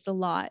I faced a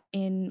lot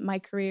in my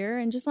career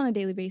and just on a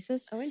daily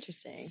basis. Oh,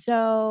 interesting.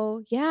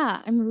 So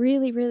yeah, I'm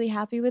really, really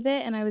happy with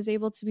it. And I was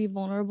able to be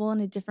vulnerable in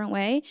a different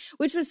way,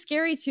 which was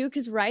scary too,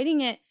 because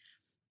writing it,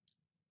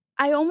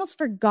 I almost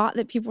forgot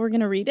that people were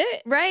going to read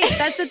it. Right.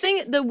 That's the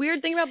thing. The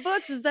weird thing about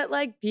books is that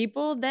like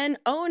people then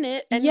own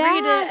it and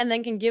read it and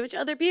then can give it to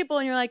other people.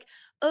 And you're like,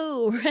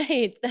 oh,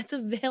 right. That's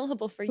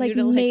available for you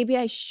to maybe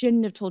I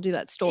shouldn't have told you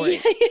that story.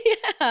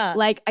 Yeah.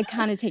 Like I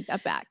kind of take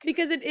that back.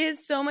 Because it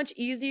is so much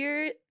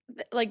easier.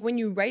 Like when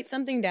you write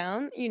something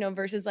down,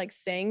 versus like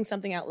saying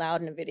something out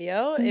loud in a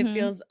video, it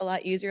feels a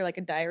lot easier, like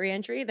a diary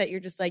entry that you're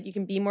just like, you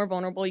can be more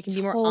vulnerable, you can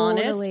be more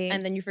honest,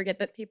 and then you forget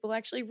that people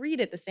actually read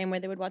it the same way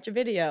they would watch a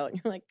video. And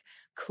you're like,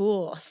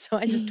 cool. So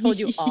I just told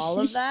you all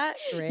of that.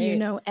 Great. You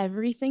know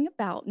everything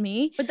about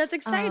me. But that's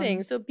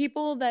exciting. So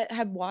people that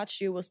have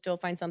watched you will still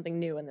find something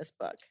new in this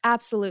book.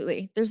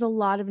 Absolutely. There's a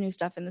lot of new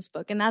stuff in this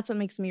book, and that's what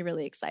makes me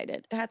really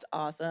excited. That's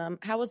awesome.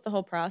 How was the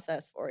whole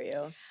process for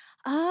you?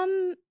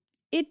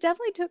 It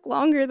definitely took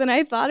longer than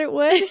I thought it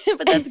would.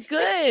 But that's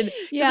good.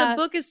 Because a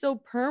book is so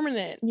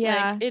permanent.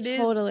 Yeah, like, it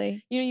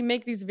totally. Is, you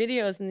make these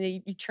videos and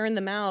you churn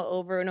them out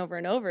over and over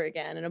and over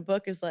again. And a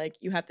book is like,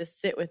 you have to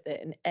sit with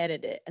it and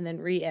edit it and then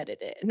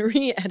re-edit it and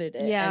re-edit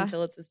it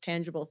until it's this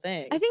tangible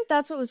thing. I think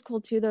that's what was cool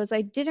too, though, is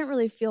I didn't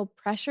really feel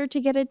pressure to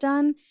get it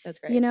done. That's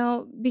great.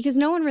 Because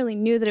no one really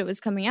knew that it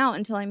was coming out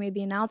until I made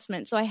the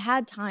announcement. So I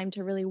had time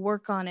to really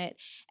work on it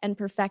and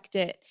perfect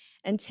it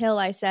until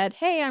I said,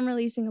 hey, I'm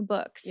releasing a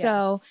book. Yeah.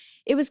 So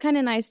it was kind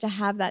of nice to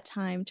have that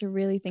time to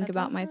really think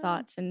about my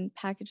thoughts and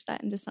package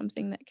that into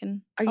something that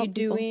can Are help you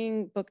people.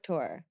 Doing book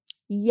tour?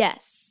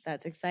 Yes.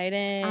 That's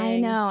exciting. I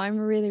know. I'm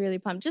really, really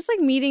pumped. Just like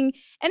anytime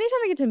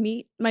I get to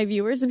meet my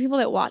viewers, the people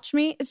that watch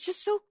me, it's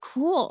just so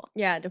cool.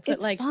 Yeah, to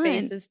put fun.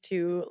 Faces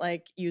to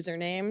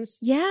usernames.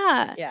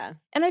 Yeah. Yeah.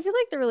 And I feel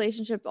like the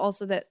relationship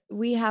also that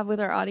we have with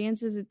our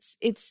audiences,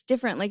 it's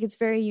different. Like it's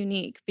very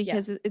unique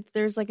because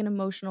there's like an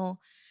emotional,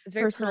 it's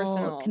very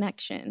personal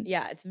connection.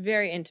 Yeah, it's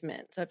very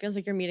intimate. So it feels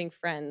like you're meeting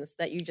friends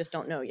that you just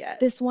don't know yet.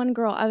 This one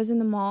girl, I was in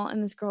the mall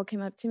and this girl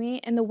came up to me,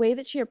 and the way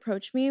that she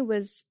approached me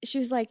was, she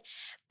was like,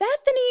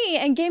 Bethany,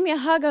 and gave me a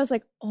hug. I was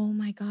like, oh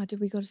my God,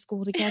 did we go to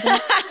school together?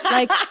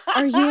 Like,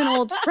 are you an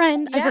old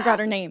friend? I forgot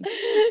her name.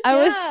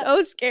 I was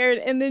so scared.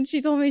 And then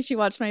she told me she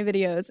watched my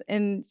videos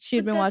and she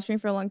had been watching me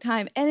for a long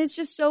time. And it's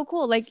just so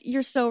cool. Like,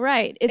 you're so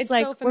right. It's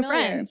like, so we're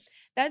friends.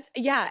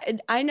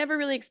 I never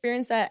really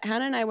experienced that.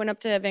 Hannah and I went up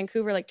to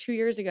Vancouver like 2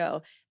 years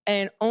ago,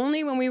 and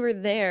only when we were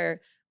there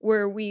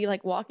were we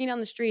like walking down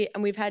the street,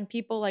 and we've had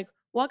people like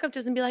walk up to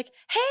us and be like,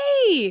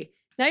 hey,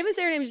 not even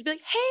say her name, just be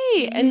like,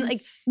 hey, and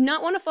like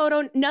not want a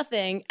photo,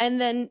 nothing. And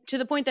then to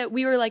the point that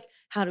we were like,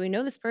 how do we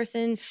know this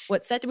person?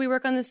 What set did we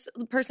work on this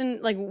person?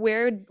 Like,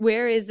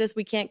 where is this?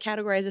 We can't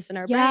categorize this in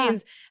our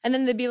brains. And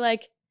then they'd be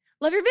like,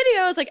 love your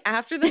videos, like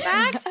after the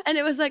fact. And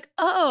it was like,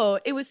 oh,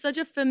 it was such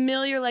a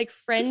familiar like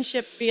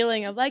friendship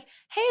feeling of like,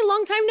 hey,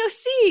 long time no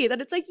see.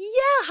 That it's like,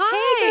 yeah,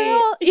 hi. Hey,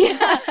 girl.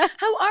 Yeah.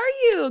 How are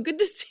you? Good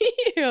to see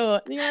you.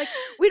 And you're like,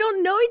 we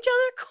don't know each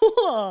other?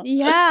 Cool.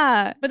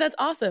 Yeah. But that's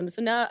awesome.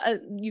 So now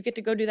you get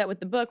to go do that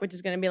with the book, which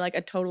is going to be like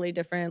a totally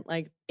different,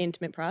 like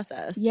intimate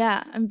process.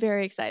 Yeah, I'm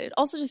very excited.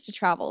 Also just to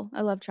travel.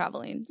 I love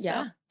traveling. So.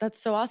 Yeah. That's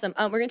so awesome.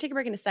 We're going to take a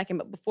break in a second,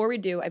 but before we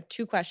do, I have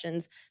 2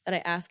 questions that I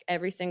ask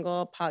every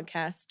single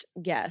podcast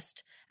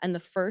guest. And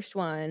the first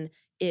one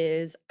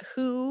is,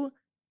 who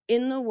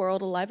in the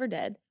world, alive or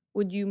dead,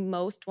 would you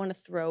most want to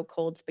throw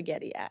cold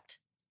spaghetti at?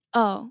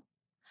 Oh.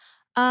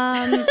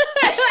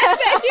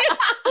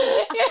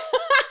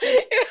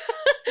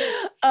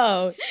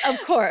 Oh,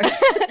 of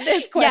course.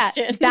 This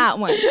question. Yeah, that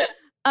one.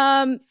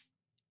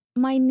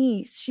 My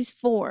niece, she's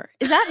 4.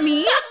 Is that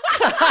me?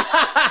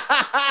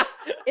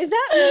 Is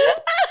that me?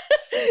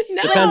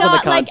 No, depends on the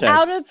not like context.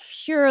 out of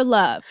pure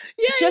love.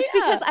 Yeah, just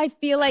because I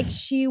feel like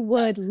she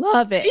would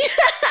love it.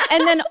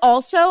 And then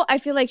also I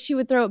feel like she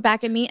would throw it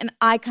back at me, and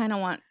I kind of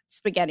want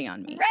spaghetti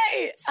on me.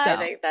 Right. So.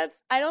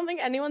 I don't think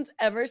anyone's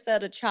ever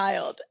said a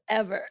child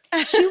ever.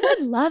 She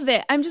would love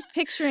it. I'm just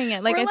picturing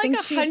it. Like, We're I think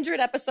 100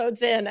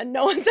 episodes in and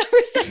no one's ever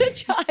said a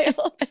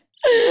child.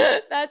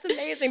 That's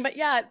amazing. But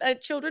yeah,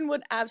 children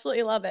would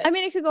absolutely love it. I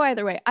mean, it could go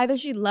either way. Either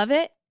she'd love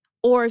it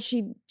or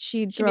she'd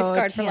throw a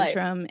scarred for life.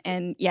 tantrum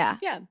and yeah.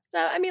 Yeah.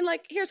 So, I mean,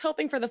 like, here's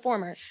hoping for the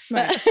former.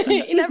 Right. But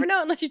you never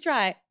know unless you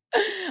try.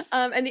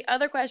 And the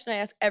other question I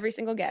ask every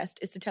single guest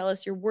is to tell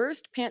us your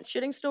worst pants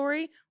shitting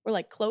story or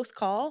like close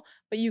call,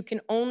 but you can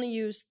only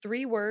use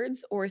 3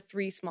 words or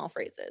 3 small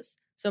phrases.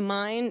 So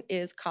mine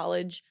is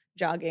college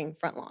jogging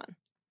front lawn.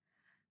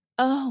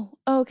 Oh,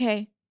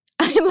 okay.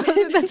 I love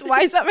it. That's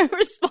why is that my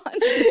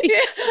response? Yeah,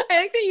 I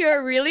think that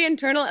you're really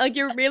internal, like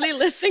you're really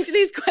listening to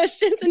these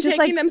questions and Just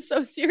taking like, them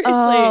so seriously.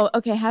 Oh,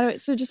 okay.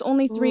 So just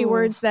only 3 Ooh.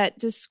 words that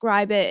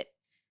describe it.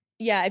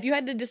 Yeah, if you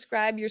had to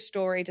describe your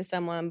story to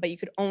someone, but you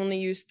could only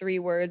use 3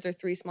 words or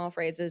 3 small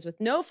phrases with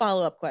no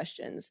follow-up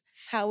questions,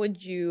 how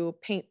would you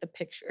paint the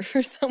picture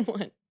for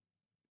someone?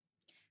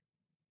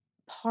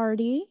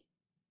 Party,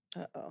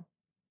 Uh-oh.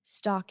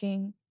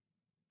 stalking,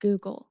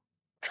 Google.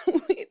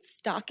 Wait,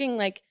 stalking,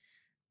 like,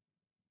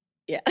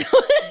 yeah.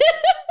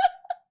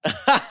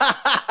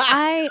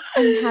 I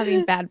am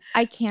having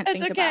I can't That's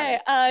think okay.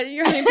 about it.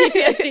 You're having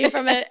PTSD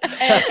from it.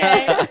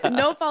 Okay.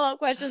 No follow-up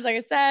questions, like I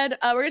said.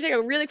 We're going to take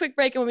a really quick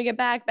break, and when we get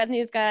back,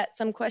 Bethany's got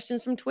some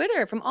questions from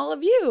Twitter from all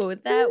of you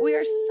that we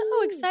are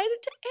so excited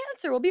to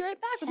answer. We'll be right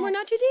back with more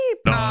Not Too Deep.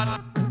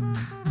 Not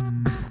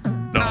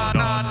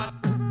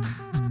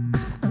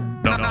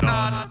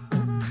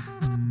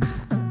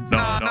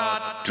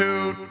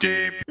too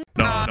deep.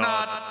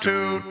 Not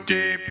too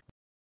deep.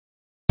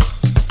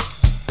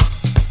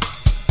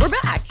 We're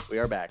back. We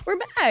are back. We're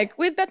back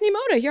with Bethany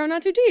Mota here on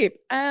Not Too Deep.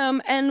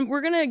 And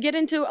we're going to get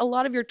into a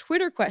lot of your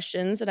Twitter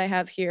questions that I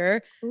have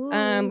here. We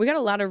got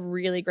a lot of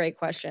really great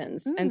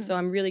questions. And so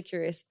I'm really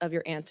curious of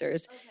your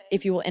answers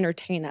if you will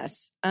entertain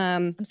us.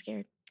 I'm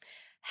scared.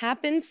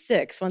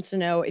 Happen6 wants to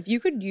know if you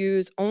could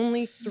use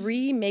only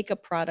 3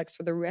 makeup products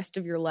for the rest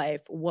of your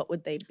life, what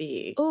would they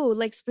be? Oh,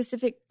 like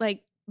specific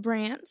like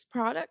brands,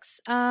 products?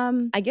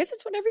 I guess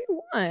it's whatever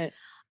you want.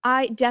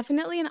 I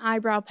definitely an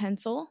eyebrow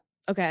pencil.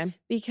 Okay.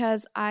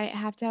 Because I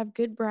have to have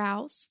good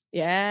brows.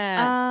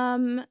 Yeah.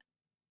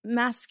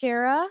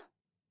 Mascara.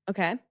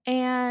 Okay.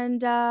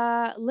 And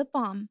lip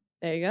balm.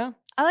 There you go.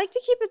 I like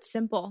to keep it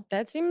simple.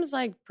 That seems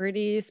like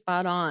pretty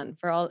spot on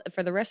for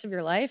the rest of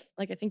your life.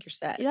 Like, I think you're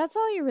set. That's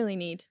all you really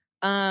need.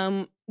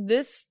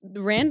 This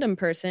random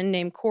person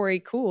named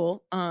Corey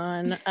Cool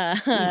on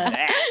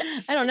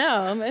I don't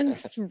know,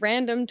 this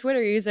random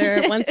Twitter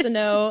user wants to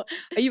know,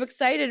 are you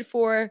excited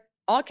for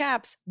all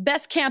caps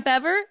best camp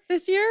ever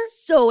this year?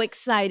 So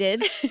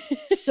excited.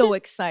 So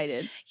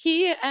excited.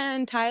 He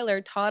and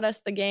Tyler taught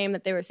us the game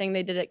that they were saying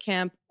they did at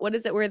camp. What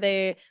is it where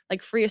they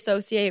like free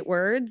associate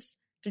words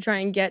to try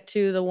and get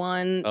to the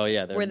one? Oh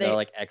yeah, they're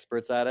like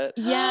experts at it.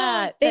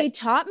 Yeah, they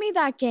taught me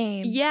that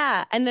game.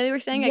 Yeah, and they were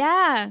saying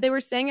they were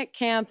saying at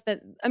camp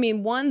that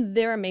one,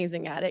 they're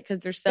amazing at it because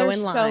they're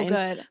in line. So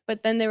good.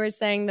 But then they were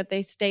saying that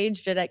they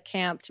staged it at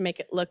camp to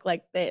make it look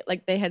like they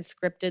had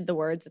scripted the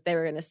words that they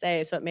were going to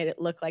say, so it made it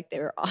look like they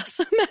were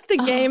awesome at the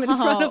game in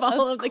front of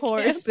all of the campers.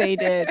 Of course they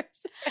did.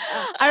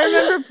 I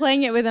remember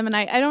playing it with them, and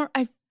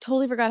I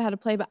totally forgot how to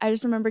play, but I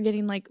just remember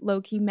getting like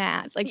low key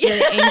mad, like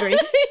really angry.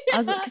 I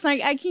was because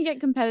I can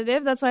get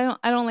competitive. That's why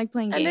I don't like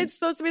playing games. And it's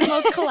supposed to be the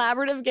most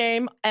collaborative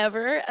game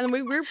ever. And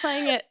we were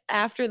playing it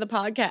after the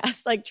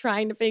podcast, like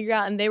trying to figure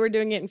out. And they were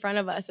doing it in front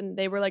of us, and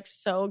they were like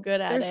so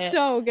good at it. They're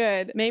so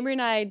good. Mabry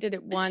and I did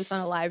it once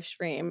on a live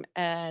stream,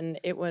 and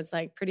it was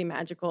like pretty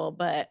magical,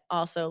 but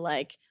also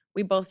like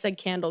we both said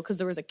candle because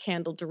there was a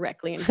candle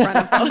directly in front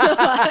of both of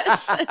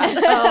us. So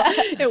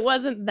it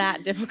wasn't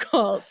that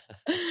difficult.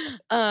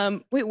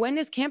 Wait, when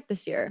is camp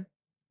this year?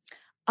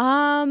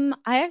 I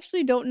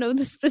actually don't know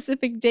the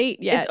specific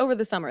date yet. It's over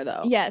the summer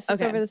though. Yes,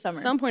 it's over the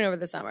summer. Some point over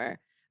the summer.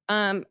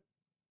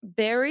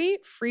 Barry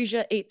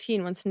Frisia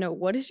 18 wants to know,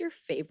 what is your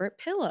favorite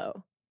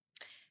pillow?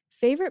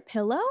 Favorite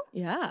pillow?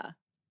 Yeah.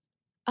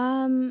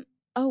 Oh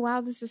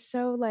wow, this is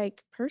so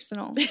like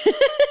personal.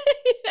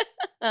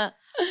 Yeah.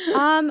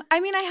 I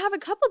mean, I have a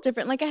couple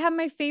different, like I have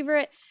my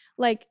favorite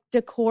like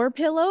decor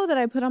pillow that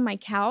I put on my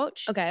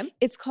couch. Okay.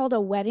 It's called a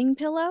wedding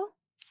pillow.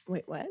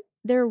 Wait, what?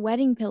 They're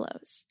wedding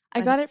pillows.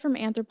 I got it from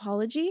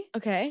Anthropologie.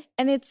 Okay.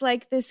 And it's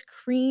like this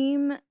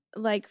cream,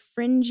 like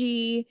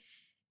fringy,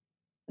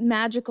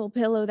 magical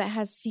pillow that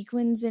has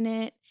sequins in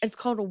it. It's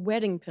called a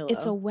wedding pillow.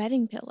 It's a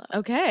wedding pillow.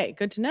 Okay,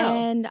 good to know.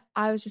 And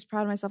I was just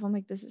proud of myself. I'm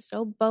like, this is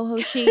so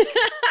boho chic.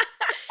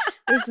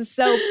 This is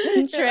so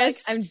Pinterest. Like,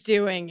 I'm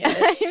doing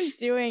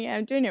it.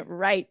 I'm doing it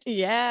right.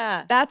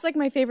 Yeah. That's like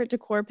my favorite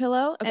decor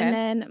pillow. Okay. And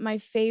then my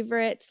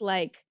favorite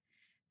like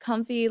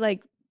comfy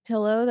like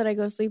pillow that I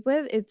go to sleep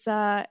with.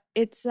 I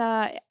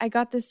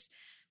got this,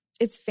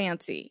 it's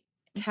fancy.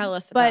 Tell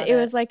us about But it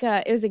was like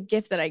it was a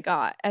gift that I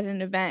got at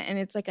an event, and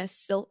it's like a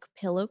silk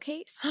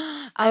pillowcase.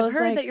 I've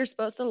heard that you're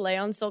supposed to lay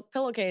on silk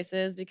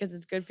pillowcases because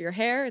it's good for your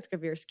hair, it's good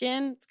for your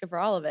skin, it's good for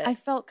all of it. I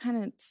felt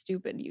kind of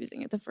stupid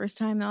using it the first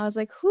time. I was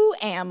like, who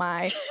am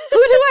I? Who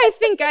do I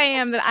think I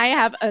am that I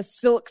have a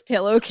silk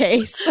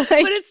pillowcase?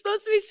 Like, but it's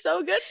supposed to be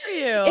so good for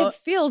you. It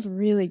feels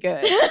really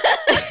good.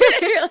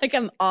 You're like,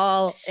 I'm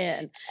all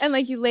in. And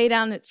like you lay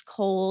down, it's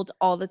cold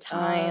all the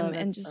time and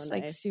that's just so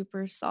like nice.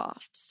 super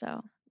soft.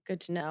 So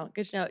Good to know.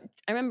 Good to know.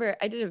 I remember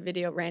I did a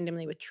video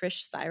randomly with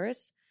Trish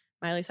Cyrus,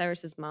 Miley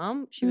Cyrus's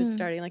mom. She was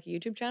starting like a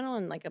YouTube channel,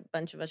 and like a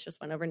bunch of us just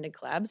went over and did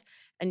collabs.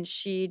 And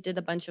she did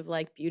a bunch of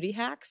like beauty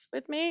hacks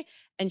with me.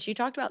 And she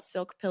talked about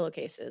silk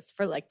pillowcases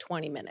for like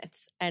 20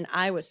 minutes. And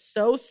I was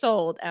so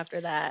sold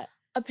after that.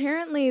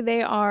 apparently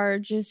they are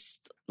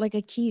just like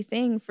a key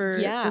thing for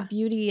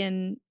beauty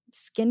and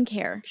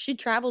skincare. She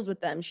travels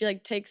with them. She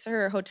like takes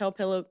her hotel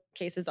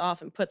pillowcases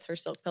off and puts her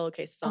silk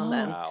pillowcases on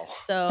them. Wow.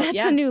 So That's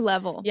a new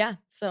level. Yeah.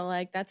 So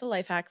like that's a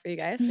life hack for you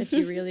guys if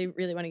you really,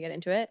 really want to get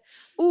into it.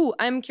 Ooh,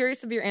 I'm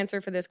curious of your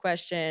answer for this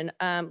question.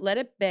 Let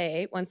It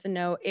Bay wants to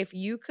know, if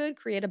you could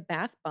create a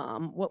bath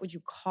bomb, what would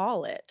you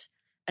call it?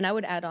 And I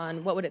would add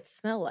on, what would it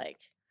smell like?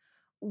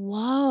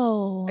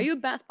 Whoa. Are you a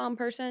bath bomb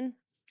person?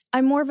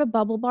 I'm more of a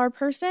bubble bar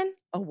person.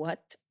 A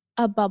what?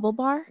 A bubble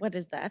bar. What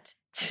is that?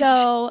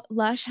 So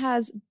Lush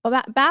has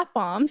bath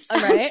bombs. All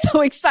right. I'm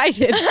so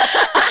excited.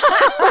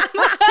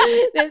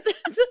 this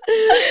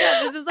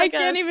is like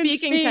a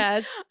speaking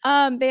test.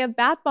 They have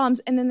bath bombs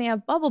and then they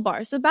have bubble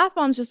bars. So bath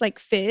bombs just like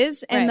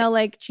fizz and they'll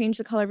like change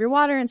the color of your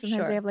water, and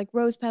sometimes they have like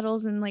rose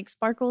petals and like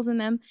sparkles in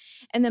them.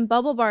 And then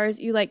bubble bars,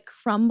 you like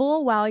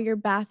crumble while your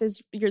bath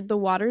is the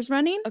water's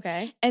running.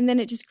 Okay. And then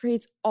it just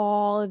creates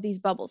all of these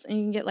bubbles, and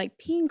you can get like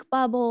pink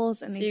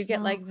bubbles, and so you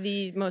get like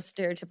the most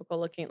stereotypical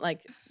looking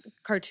like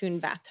cartoon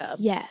bathtub.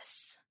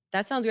 Yes.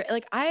 That sounds great.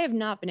 Like, I have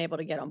not been able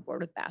to get on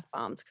board with bath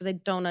bombs because I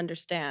don't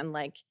understand.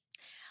 Like,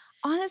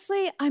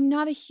 honestly, I'm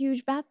not a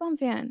huge bath bomb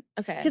fan.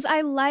 okay, because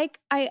I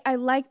like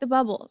the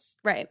bubbles.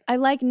 Right. I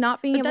like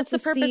not being able to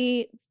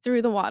see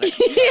through the water.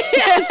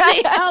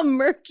 See how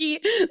murky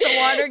the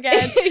water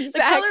gets. Exactly. The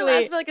color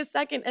lasts for like a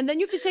second, and then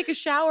you have to take a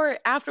shower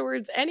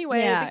afterwards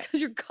anyway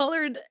because you're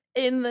colored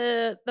in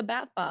the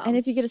bath bomb. And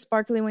if you get a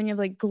sparkly one, you have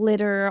like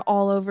glitter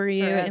all over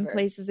you in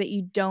places that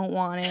you don't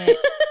want it.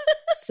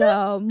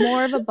 So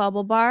more of a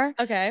bubble bar.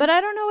 Okay. But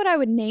I don't know what I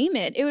would name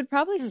it. It would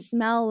probably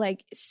smell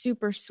like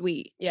super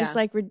sweet. Yeah. Just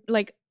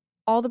like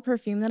all the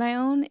perfume that I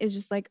own is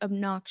just like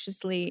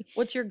obnoxiously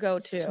What's your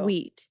go-to?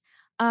 Sweet.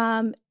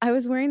 I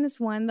was wearing this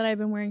one that I've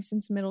been wearing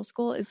since middle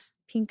school. It's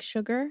Pink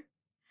Sugar.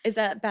 Is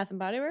that Bath and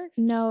Body Works?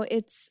 No,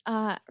 it's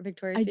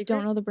Victoria's Secret? I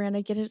don't know the brand.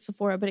 I get it at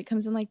Sephora, but it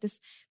comes in like this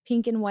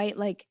pink and white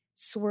like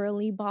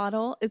swirly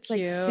bottle. It's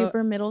like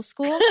super middle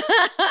school.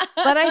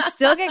 But I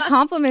still get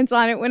compliments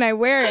on it when I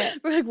wear it.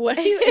 We're like, what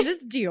is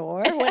this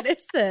Dior? What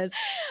is this?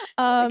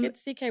 Like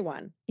it's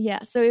CK1.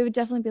 Yeah, so it would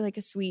definitely be like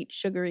a sweet,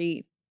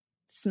 sugary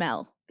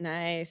smell.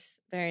 Nice.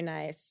 Very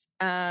nice.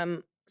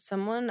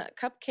 Someone,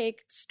 Cupcake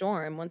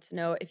Storm, wants to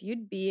know, if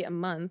you'd be a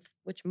month,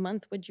 which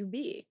month would you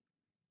be?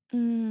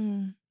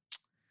 When's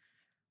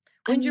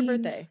your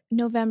birthday?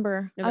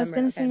 November. I was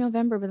going to say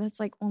November, but that's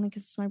like only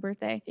because it's my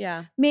birthday.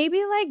 Yeah.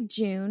 Maybe like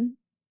June.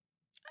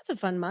 That's a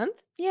fun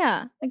month.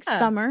 Yeah, like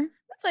summer.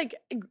 That's like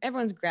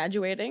everyone's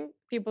graduating.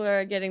 People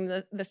are getting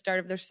the start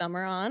of their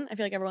summer on. I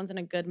feel like everyone's in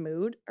a good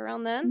mood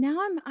around then. Now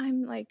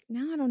I'm like,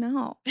 now I don't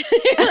know.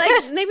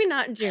 Like, maybe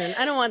not June.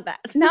 I don't want that.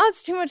 Now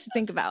it's too much to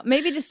think about.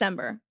 Maybe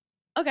December.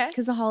 Okay.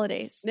 Because the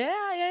holidays.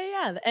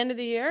 Yeah. The end of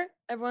the year.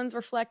 Everyone's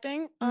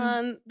reflecting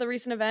on the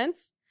recent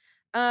events.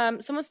 Someone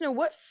wants to know,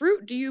 what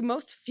fruit do you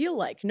most feel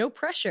like? No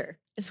pressure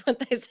is what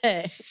they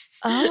say.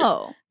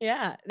 Oh.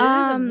 Yeah. This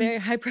is a very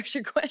high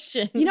pressure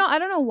question. You know, I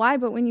don't know why,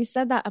 but when you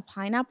said that, a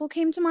pineapple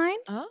came to mind.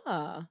 Oh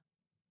yeah.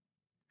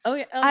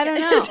 Okay. I don't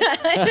know.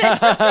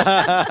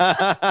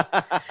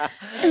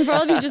 And for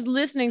all of you just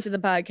listening to the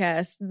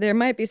podcast, there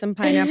might be some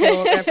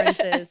pineapple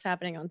references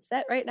happening on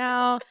set right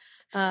now.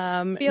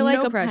 Feel like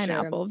no a pressure.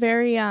 pineapple.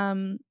 Very yeah.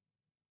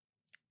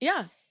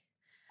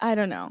 I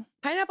don't know.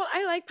 Pineapple.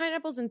 I like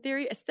pineapples in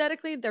theory.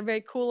 Aesthetically, they're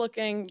very cool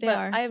looking. They but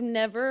are. I have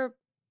never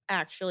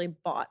actually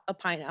bought a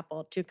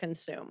pineapple to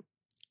consume.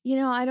 You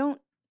know, I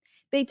don't.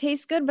 They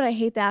taste good, but I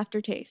hate the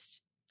aftertaste.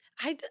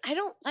 I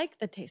don't like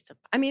the taste of.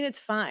 I mean, it's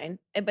fine,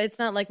 but it's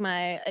not like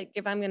my. Like,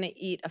 if I'm gonna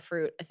eat a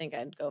fruit, I think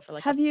I'd go for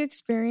like. Have you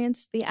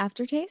experienced the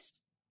aftertaste?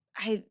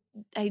 I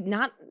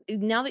not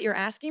now that you're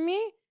asking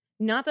me.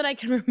 Not that I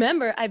can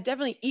remember. I've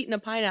definitely eaten a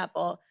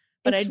pineapple,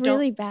 but it's I don't.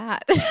 Really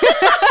bad.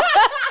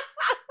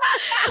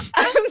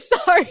 I'm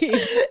sorry.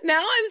 Now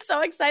I'm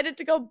so excited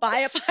to go buy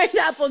a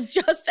pineapple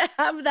just to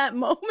have that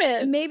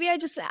moment. Maybe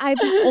I've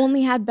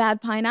only had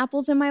bad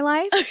pineapples in my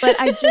life, but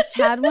I just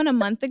had one a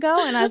month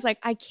ago and I was like,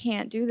 I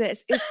can't do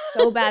this. It's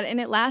so bad. And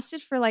it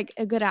lasted for like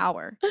a good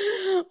hour.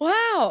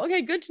 Wow.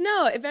 Okay, good to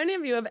know. If any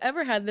of you have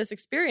ever had this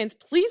experience,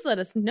 please let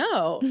us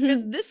know,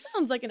 because this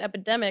sounds like an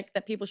epidemic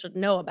that people should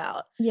know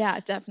about. Yeah,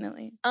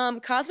 definitely.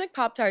 Cosmic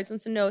Pop-Tarts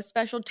wants to know,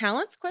 special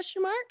talents, ?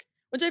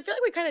 which I feel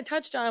like we kind of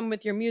touched on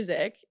with your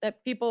music,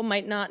 that people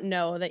might not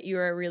know that you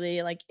are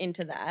really like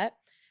into that.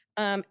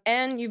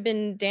 And you've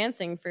been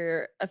dancing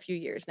for a few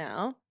years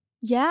now.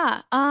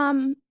 Yeah.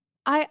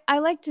 I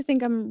like to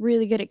think I'm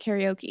really good at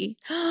karaoke.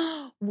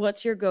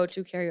 What's your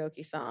go-to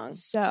karaoke song?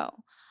 So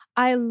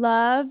I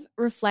love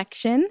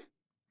Reflection.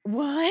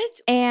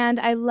 What? And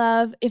I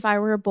love If I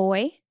Were a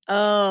Boy.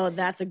 Oh,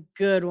 that's a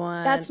good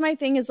one. That's my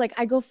thing is like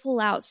I go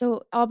full out.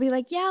 So I'll be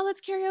like, yeah, let's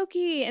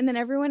karaoke. And then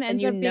everyone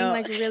ends up being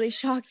like really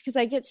shocked because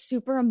I get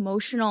super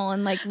emotional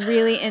and like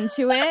really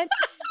into it.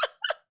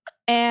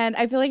 And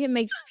I feel like it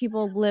makes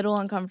people a little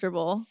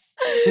uncomfortable.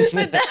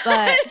 But that's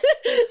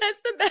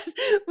the best.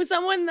 With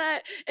someone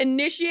that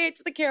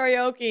initiates the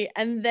karaoke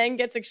and then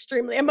gets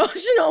extremely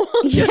emotional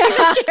while doing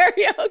the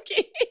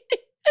karaoke.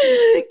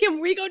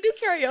 Can we go do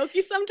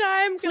karaoke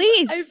sometime?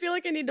 Please. I feel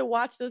like I need to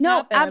watch this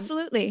happen. No,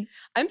 absolutely.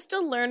 I'm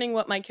still learning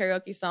what my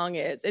karaoke song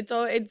is. It's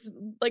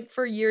like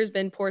for years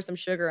been Pour Some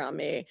Sugar on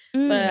Me.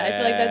 But I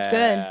feel like that's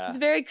good. It's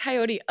very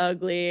Coyote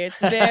Ugly. It's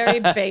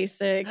very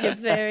basic.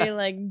 It's very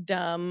like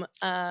dumb.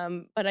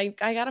 But I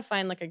gotta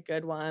find like a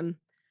good one.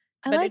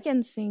 I like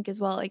NSYNC as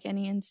well, like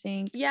any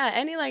NSYNC. Yeah,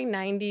 any like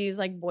 90s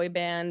like boy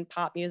band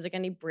pop music,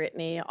 any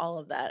Britney, all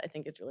of that I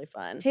think is really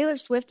fun. Taylor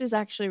Swift is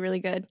actually really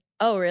good.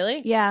 Oh,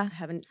 really? Yeah. I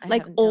haven't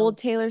old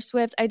Taylor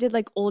Swift. I did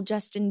like old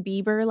Justin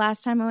Bieber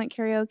last time I went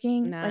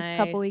karaokeing, like a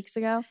couple weeks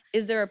ago.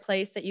 Is there a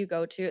place that you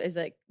go to?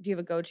 Do you have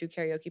a go-to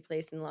karaoke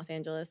place in Los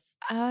Angeles?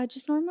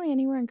 Just normally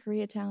anywhere in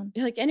Koreatown.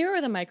 Like anywhere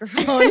with a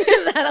microphone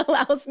that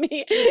allows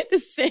me to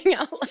sing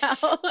out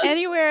loud.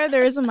 Anywhere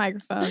there is a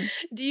microphone.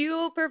 Do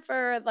you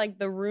prefer like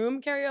the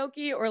room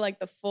karaoke or like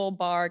the full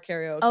bar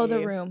karaoke? Oh,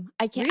 the room.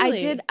 I can't.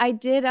 Really?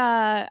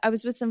 I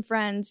was with some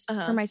friends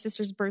for my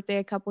sister's birthday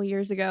a couple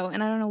years ago,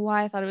 and I don't know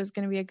why I thought it was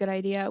going to be a good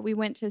idea. We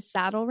went to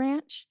Saddle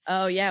Ranch.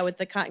 Oh yeah, with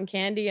the cotton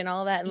candy and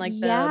all that, and like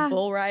the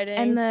bull riding,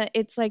 and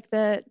it's like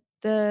the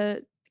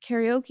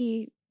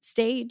karaoke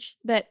stage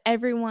that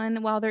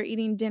everyone while they're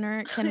eating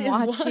dinner can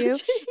watch you.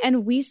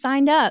 And we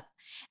signed up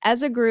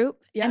as a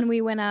group, and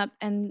we went up,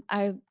 and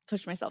I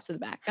pushed myself to the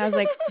back. I was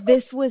like,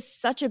 this was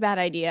such a bad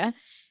idea.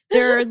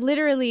 There are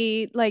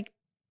literally like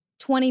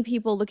 20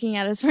 people looking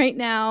at us right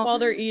now while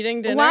they're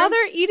eating dinner.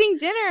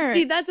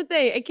 See, that's the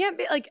thing. It can't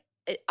be like,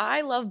 I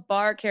love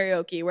bar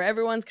karaoke where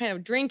everyone's kind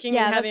of drinking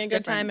and having a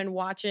good time and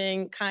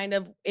watching kind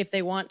of if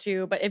they want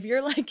to. But if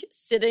you're like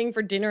sitting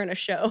for dinner in a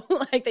show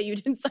like that you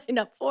didn't sign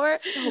up for,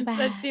 so bad.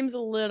 That seems a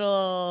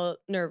little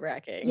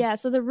nerve-wracking. Yeah,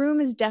 so the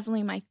room is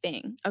definitely my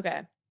thing.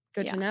 Okay,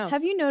 good to know.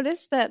 Have you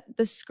noticed that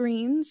the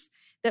screens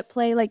that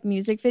play like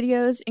music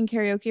videos in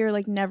karaoke are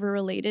like never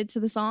related to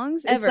the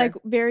songs? Ever. It's like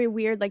very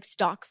weird, like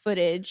stock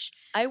footage.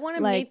 I want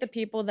to meet the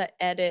people that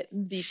edit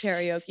the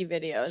karaoke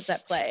videos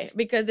that play,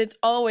 because it's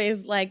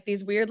always like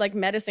these weird like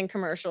medicine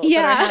commercials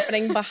that are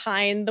happening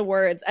behind the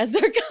words as they're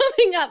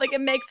coming up. Like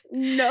it makes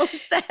no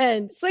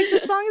sense. It's like the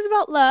song is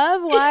about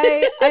love.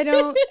 Why? I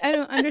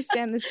don't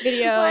understand this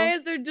video. Why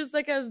is there just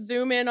like a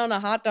zoom in on a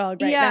hot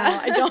dog right now?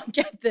 I don't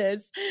get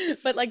this.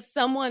 But like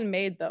someone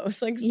made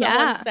those. Like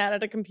someone sat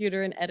at a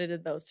computer and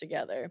edited those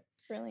together.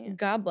 Brilliant.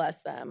 God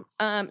bless them.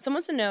 Someone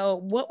wants to know,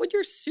 what would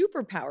your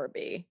superpower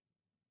be?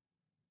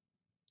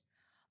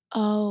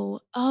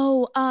 You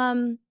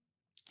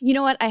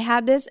know what? I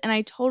had this and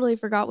I totally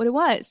forgot what it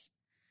was.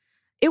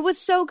 It was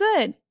so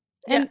good.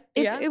 And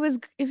if it was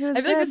I feel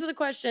good, like this is a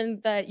question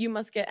that you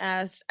must get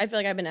asked. I feel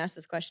like I've been asked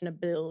this question a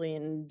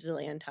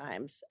zillion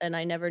times, and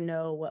I never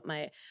know what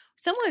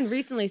someone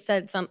recently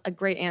said a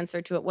great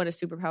answer to it, what a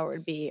superpower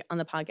would be on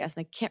the podcast,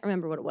 and I can't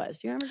remember what it was.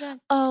 Do you remember that?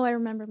 Oh, I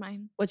remember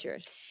mine. What's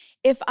yours?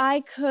 If I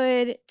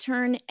could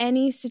turn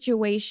any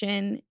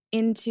situation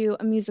into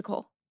a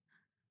musical.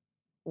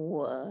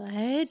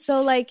 What?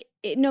 So like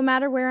no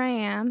matter where I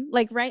am,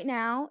 like right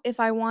now,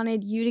 if I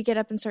wanted you to get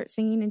up and start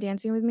singing and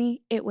dancing with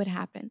me, it would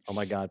happen. Oh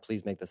my God,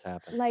 please make this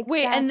happen. Like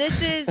wait, and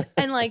this is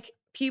and like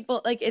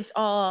people, like it's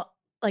all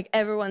like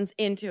everyone's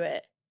into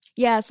it.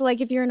 Yeah, so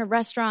like if you're in a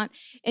restaurant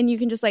and you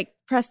can just like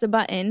press the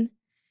button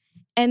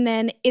and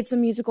then it's a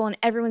musical and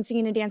everyone's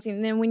singing and dancing,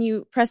 and then when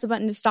you press the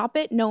button to stop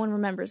it, no one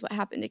remembers what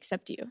happened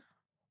except you.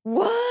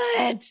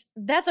 What?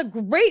 That's a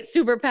great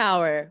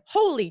superpower.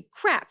 Holy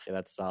crap. Yeah,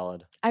 that's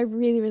solid. I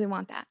really, really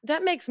want that.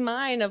 That makes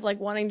mine of like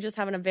wanting to just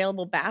have an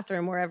available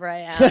bathroom wherever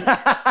I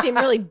am seem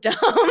really dumb.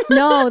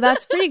 No,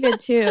 that's pretty good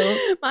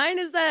too. Mine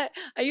is that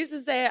I used to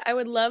say I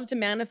would love to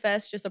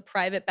manifest just a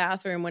private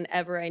bathroom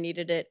whenever I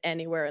needed it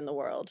anywhere in the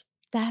world.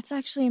 That's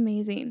actually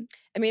amazing.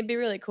 I mean, it'd be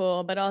really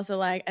cool, but also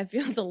like it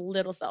feels a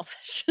little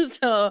selfish.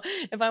 So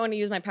if I want to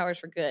use my powers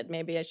for good,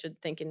 maybe I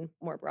should think in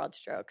more broad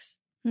strokes.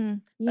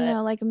 You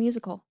know, like a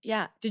musical.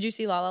 Yeah. Did you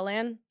see La La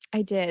Land?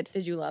 I did.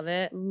 Did you love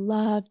it?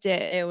 Loved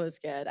it. It was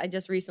good. I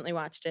just recently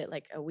watched it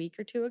like a week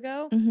or two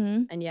ago.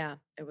 Mm-hmm. And yeah,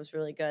 it was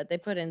really good. They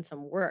put in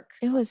some work.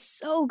 It was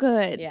so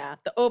good. Yeah.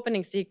 The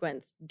opening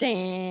sequence.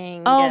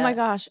 Dang. Oh my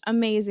gosh.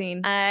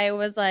 Amazing. I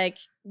was like,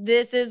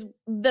 this is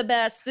the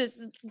best. This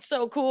is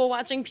so cool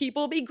watching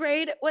people be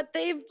great at what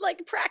they've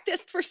like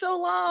practiced for so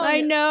long.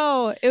 I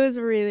know. It was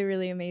really,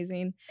 really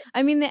amazing.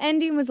 I mean, the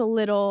ending was a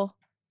little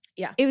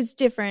Yeah. It was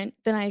different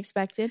than I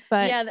expected,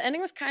 but Yeah, the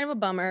ending was kind of a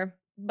bummer,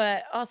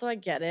 but also I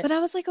get it. I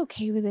was like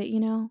okay with it, you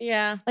know?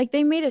 Yeah. Like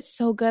they made it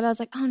so good. I was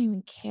like, I don't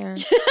even care.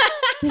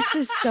 This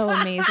is so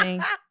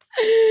amazing.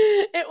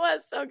 It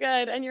was so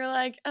good. And you're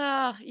like,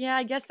 oh, yeah,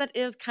 I guess that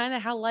is kind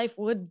of how life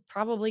would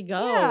probably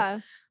go. Yeah.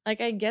 Like,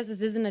 I guess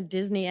this isn't a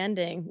Disney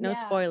ending. No Yeah.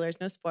 spoilers,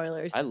 no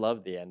spoilers. I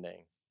love the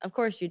ending. Of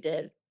course you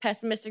did.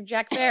 Pessimistic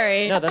Jack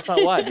Ferry. No, that's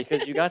not why.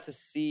 Because you got to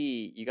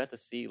see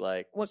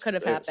like What could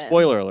have happened.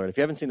 Spoiler alert! If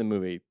you haven't seen the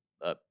movie,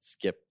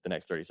 skip the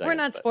next 30 seconds. We're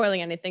not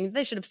spoiling anything.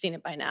 They should have seen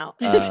it by now.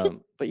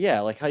 But yeah,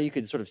 like how you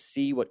could sort of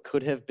see what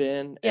could have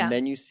been, Yeah. and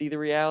then you see the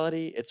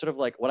reality. It's sort of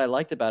like what I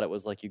liked about it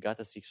was like you got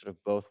to see sort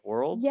of both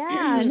worlds.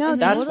 Yeah, no,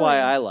 That's totally. why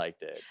I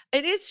liked it.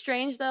 It is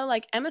strange though.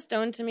 Like Emma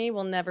Stone to me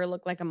will never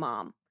look like a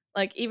mom.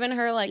 Like even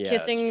her like Yeah,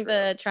 kissing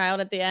that's the child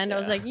at the end, I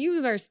was Yeah. like,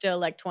 you are still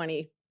like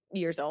 20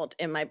 years old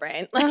in my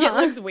brain. Like it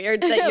Uh-huh. looks weird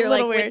that A you're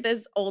like little with weird.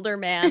 this older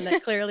man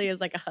that clearly is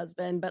like a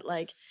husband, but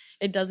like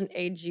it doesn't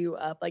age you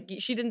up. Like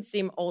she didn't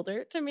seem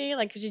older to me,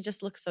 like because she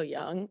just looks so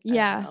young. I don't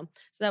Yeah. know.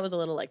 So that was a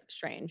little like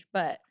strange,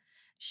 but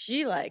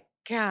she like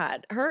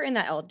God, her in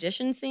that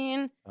audition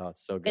scene Oh,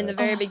 it's so good. in the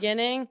very Oh.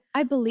 beginning.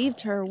 I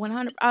believed her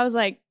 100. I was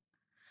like,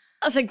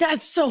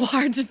 That's so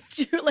hard to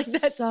do. Like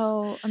that's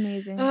so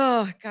amazing.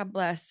 Oh, God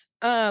bless.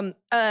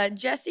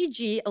 Jessie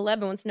G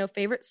 11 wants to know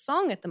favorite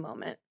song at the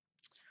moment.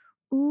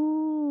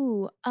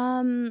 Ooh,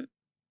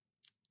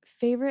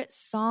 favorite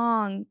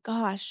song.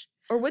 Gosh,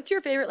 Or what's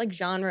your favorite like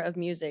genre of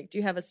music? Do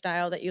you have a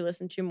style that you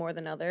listen to more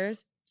than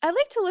others? I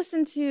like to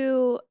listen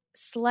to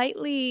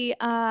slightly.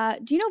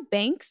 Do you know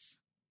Banks?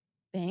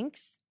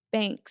 Banks?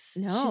 Banks.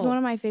 She's No. one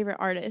of my favorite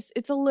artists.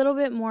 It's a little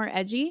bit more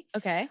edgy,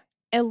 Okay.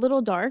 a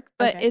little dark,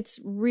 but Okay. it's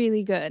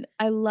really good.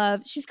 I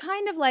love. She's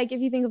kind of like if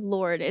you think of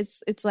Lorde,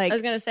 it's like I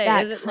was gonna say,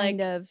 that is it kind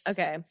like of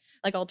okay,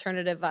 like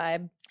alternative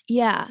vibe?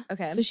 yeah.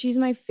 Okay. So she's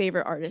my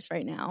favorite artist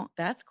right now.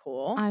 That's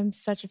cool. I'm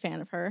such a fan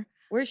of her.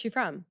 Where's she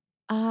from?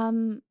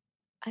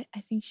 I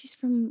think she's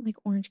from like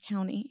Orange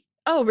County.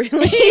 Oh,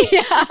 really?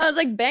 Yeah. I was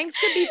like, Banks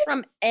could be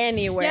from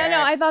anywhere. Yeah,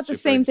 no, I thought the Super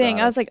same thing.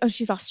 I exotic. was like, oh,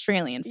 she's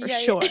Australian for Yeah,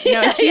 sure.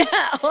 Yeah, No, she's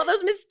yeah. All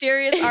those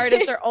mysterious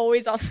artists are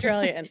always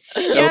Australian.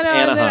 yeah, Nope, no,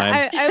 and then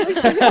Anaheim. I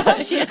looked it up.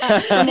 Yeah,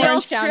 from The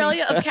Orange County.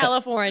 Australia of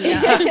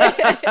California.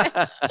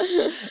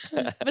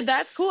 But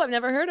that's cool. I've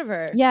never heard of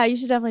her. Yeah, you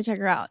should definitely check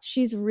her out.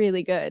 She's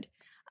really good.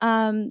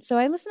 So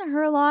I listen to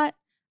her a lot.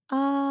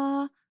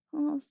 What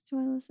else do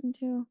I listen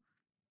to?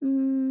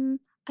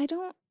 I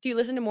don't. Do you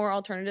listen to more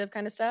alternative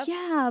kind of stuff?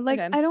 Yeah, like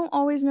Okay. I don't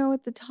always know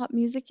what the top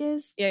music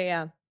is.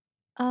 Yeah.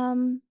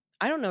 Um,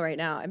 I don't know right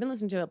now. I've been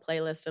listening to a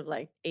playlist of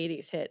like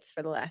 80s hits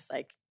for the last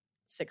like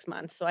 6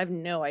 months. So I have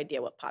no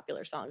idea what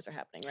popular songs are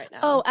happening right now.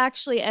 oh,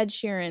 actually, Ed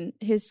Sheeran,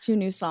 his 2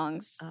 new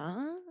songs.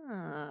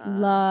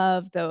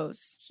 Love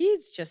those.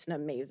 He's just an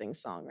amazing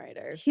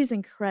songwriter. He's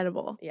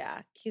incredible.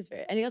 Yeah, he's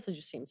and he also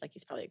just seems like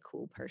he's probably a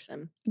cool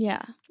person. Yeah.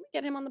 Can we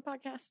get him on the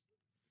podcast?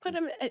 Put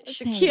him at Let's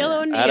hang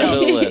Shaquille it up. Add him to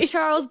the O'Neal, list.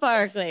 Charles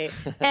Barkley,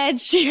 Ed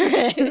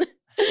Sheeran.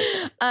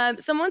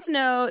 Someone wants to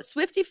know,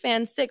 Swiftie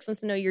Fan 6 wants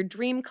to know your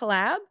dream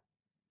collab.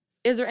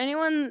 Is there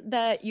anyone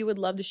that you would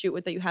love to shoot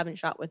with that you haven't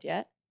shot with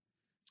yet?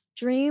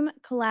 Dream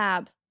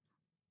collab.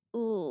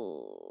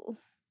 Ooh.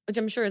 Which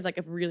I'm sure is like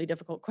a really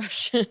difficult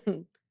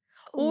question.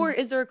 Or Ooh.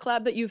 is there a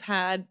collab that you've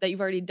had that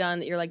you've already done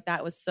that you're like,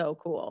 that was so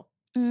cool?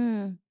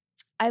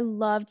 I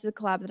loved the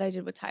collab that I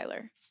did with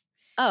Tyler.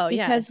 Oh,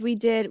 Because we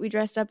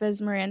dressed up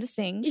as Miranda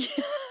Sings.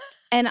 yeah.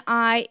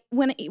 And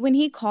when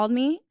he called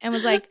me and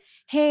was like,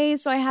 hey,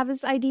 so I have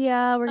this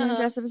idea. We're going to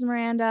Uh-huh. dress up as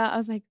Miranda. I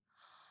was like,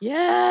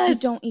 Yes.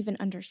 you don't even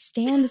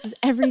understand. This is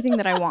everything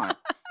that I want.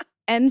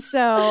 And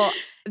so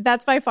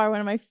that's by far one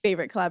of my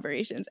favorite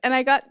collaborations. And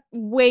I got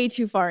way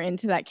too far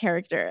into that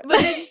character.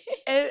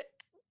 But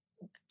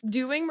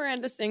doing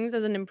Miranda Sings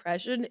as an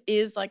impression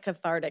is like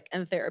cathartic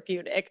and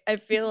therapeutic. I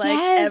feel like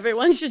Yes.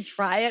 everyone should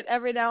try it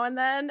every now and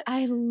then.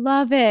 I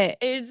love it.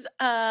 It's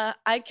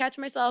I catch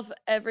myself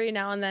every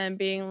now and then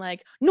being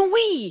like, no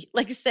way,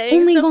 like Oh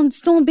saying my some- God,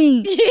 stop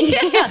being.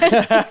 yeah,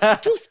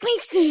 it's too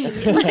spicy.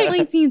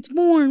 Like, It's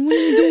born. What are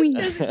you doing?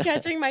 just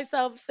catching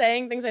myself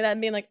saying things like that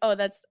and being like, oh,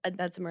 that's a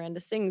Miranda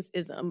Sings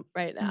ism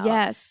right now.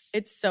 Yes.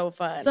 It's so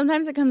fun.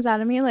 Sometimes it comes out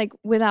of me like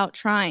without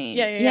trying.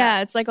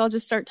 Yeah. It's like I'll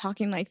just start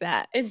talking like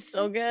that. It's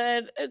so good.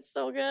 It's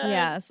so good.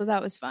 Yeah, so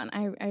that was fun.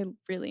 I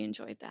really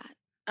enjoyed that.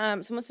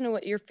 Someone wants to know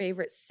what your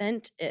favorite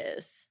scent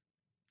is.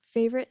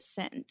 Favorite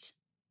scent.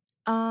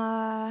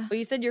 Well,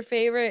 you said your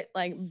favorite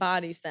like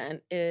body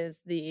scent is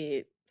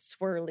the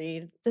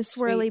swirly, The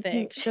sweet swirly thing.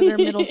 pink sugar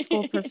middle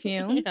school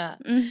perfume. Yeah.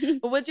 Mhm.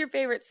 But what's your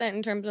favorite scent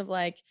in terms of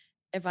like,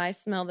 if I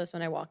smell this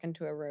when I walk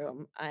into a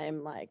room,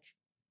 I'm like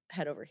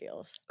head over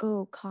heels.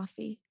 Oh,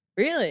 coffee.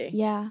 Really?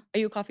 Yeah. Are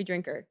you a coffee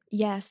drinker?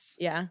 Yes.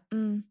 Yeah.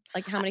 Mm.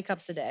 Like how many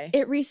cups a day?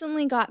 It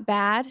recently got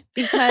bad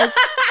because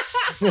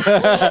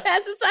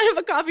That's a sign of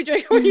a coffee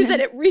drinker when you said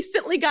it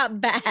recently got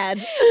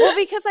bad. well,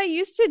 because I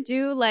used to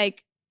do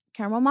like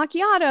caramel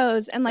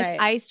macchiatos and like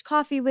Right. iced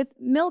coffee with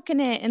milk in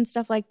it and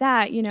stuff like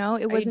that. You know, it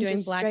Are you wasn't doing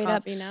just black straight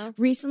up. coffee now?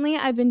 Recently,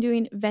 I've been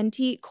doing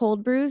venti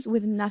cold brews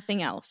with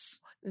nothing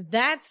else.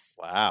 That's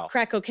Wow.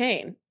 crack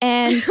cocaine.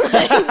 And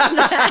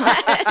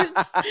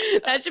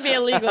that should be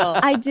illegal.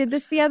 I did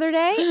this the other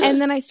day,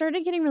 and then I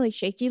started getting really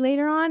shaky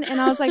later on, and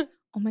I was like,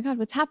 oh my God,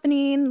 what's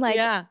happening? Like,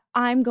 yeah.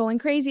 I'm going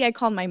crazy. I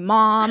called my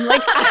mom.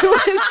 Like,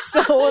 I was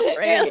so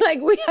afraid. You're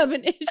like, we have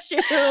an issue.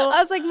 I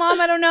was like, Mom,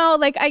 I don't know.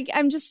 Like,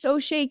 I'm just so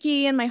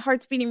shaky, and my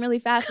heart's beating really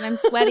fast, and I'm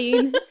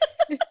sweating.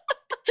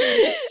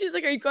 She's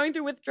like, are you going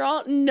through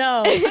withdrawal?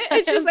 No.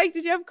 And she's like,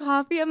 did you have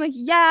coffee? I'm like,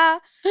 yeah.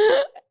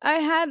 I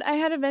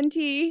had a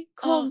venti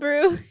cold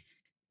brew.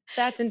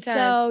 That's intense.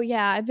 So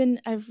yeah,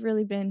 I've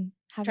really been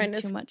having trying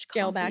to too much coffee.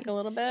 scale back a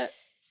little bit.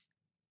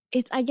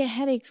 I get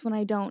headaches when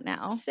I don't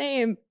now.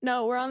 Same.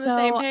 No, we're on the So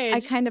same page. I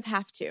kind of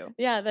have to.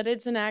 Yeah, that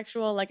it's an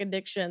actual like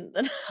addiction.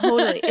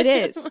 Totally, it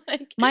is.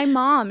 Like, My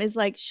mom is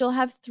like, she'll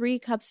have 3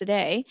 cups a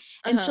day,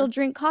 and she'll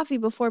drink coffee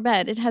before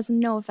bed. It has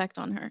no effect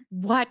on her.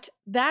 what?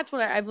 That's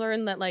what I've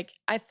learned, that like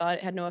I thought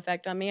it had no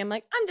effect on me. I'm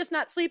like, I'm just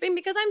not sleeping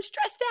because I'm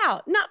stressed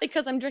out, not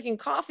because I'm drinking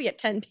coffee at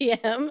 10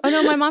 p.m. Oh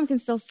no, my mom can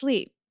still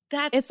sleep.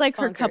 It's Like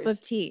her cup bonkers.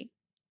 of tea.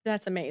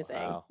 That's amazing.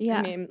 Wow. Yeah.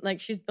 I mean, like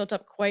she's built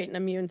up quite an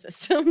immune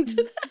system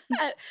to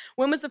that.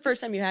 When was the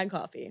first time you had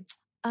coffee?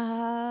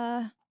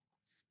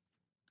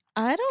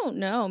 I don't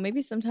know.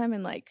 Maybe sometime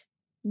in like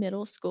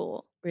middle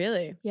school.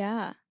 Really?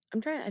 Yeah.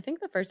 I think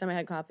the first time I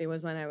had coffee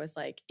was when I was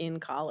like in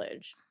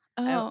college.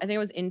 Oh, I think I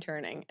was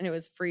interning, and it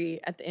was free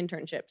at the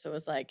internship. So it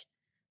was like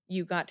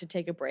you got to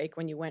take a break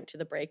when you went to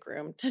the break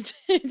room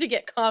to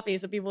get coffee.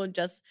 So people would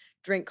just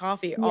drink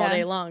coffee all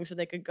day long so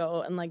they could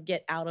go and like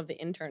get out of the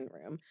intern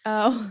room.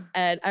 oh.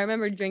 And I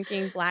remember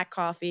drinking black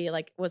coffee,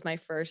 like was my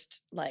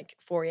first like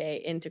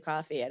foray into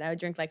coffee. And I would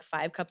drink like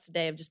 5 cups a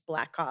day of just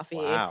black coffee.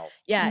 Wow.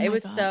 Yeah, Oh it my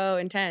was God. so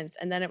intense.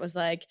 And then it was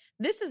like,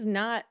 this is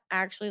not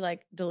actually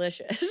like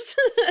delicious.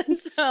 And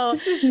so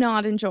This is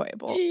not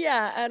enjoyable.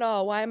 yeah, at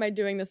all. Why am I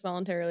doing this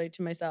voluntarily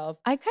to myself?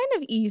 I kind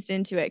of eased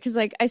into it because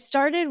like I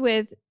started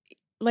with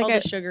like All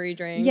the sugary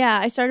drinks. yeah,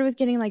 I started with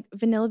getting like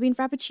vanilla bean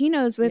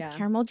frappuccinos with Yeah.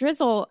 caramel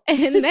drizzle.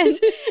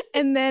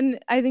 And then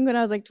I think when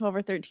I was like 12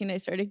 or 13, I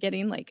started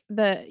getting like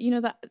the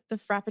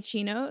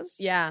frappuccinos.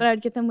 Yeah. But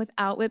I'd get them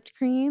without whipped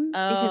cream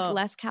because Oh.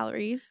 less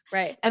calories.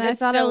 Right. and And I it's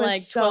thought it still was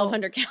like so-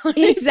 1,200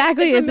 calories.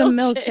 Exactly. It's a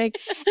milkshake.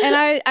 And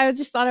I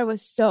just thought it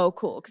was so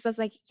cool because I was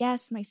like,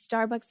 yes, my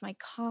Starbucks, my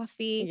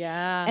coffee.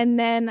 Yeah. And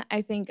then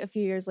I think a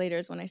few years later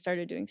is when I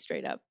started doing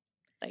straight up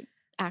like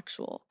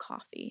actual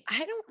coffee.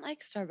 I don't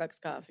like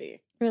Starbucks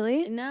coffee.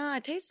 Really? No,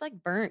 it tastes like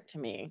burnt to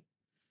me.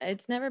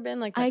 It's never been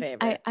like my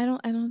favorite. I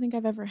don't think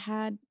I've ever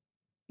had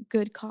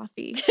good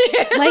coffee.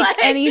 Like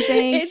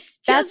anything, It's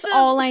That's just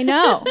all I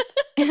know.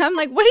 And I'm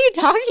like, what are you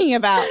talking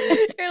about?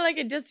 You're like,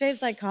 it just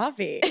tastes like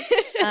coffee.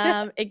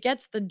 It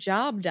gets the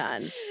job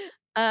done.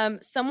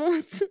 Someone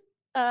wants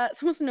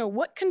to know,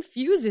 what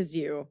confuses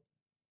you?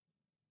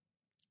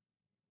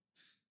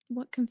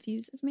 What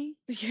confuses me?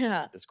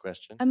 Yeah. This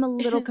question. I'm a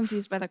little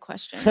confused by the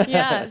question.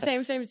 Yeah.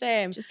 Same.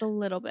 Just a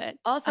little bit.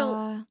 Also,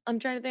 Uh, I'm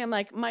trying to think. I'm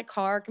like, my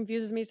car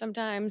confuses me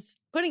sometimes.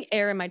 Putting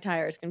air in my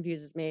tires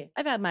confuses me.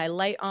 I've had my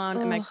light on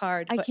in my Ugh,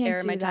 car to I put can't air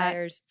in my do that.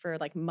 tires for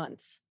like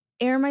months.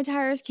 air in my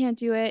tires, can't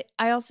do it.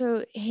 I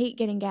also hate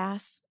getting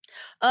gas.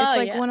 Oh, It's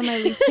like yeah. one of my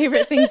least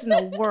favorite things in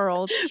the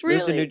world. Just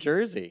moved to New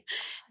Jersey.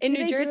 In Do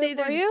New they do Jersey, it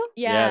for there's you?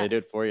 Yeah, they do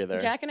it for you there.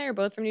 Jack and I are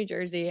both from New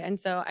Jersey, and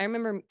so I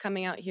remember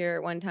coming out here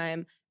one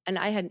time, and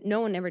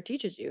no one ever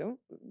teaches you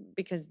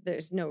because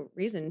there's no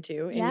reason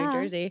to in Yeah. New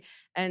Jersey.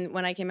 And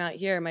when I came out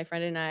here, my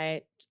friend and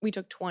I, we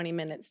took 20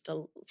 minutes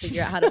to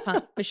figure out how to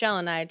pump. Michelle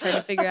and I tried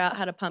to figure out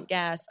how to pump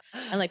gas,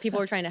 and like people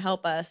were trying to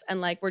help us,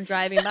 and like we're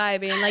driving by,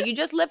 being like, "You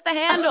just lift the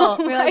handle." Oh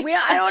We're like, my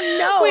I don't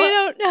know. We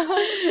don't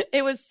know.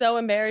 It was so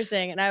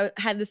embarrassing, and I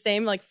had the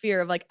same like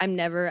fear of like I'm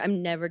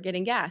never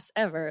getting gas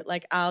ever.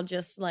 Like I'll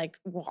just like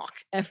walk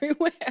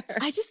everywhere.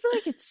 I just feel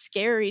like it's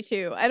scary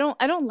too. I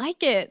don't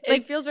like it. It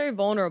Like feels very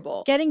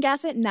vulnerable. getting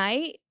gas at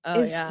night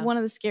Oh, is yeah. one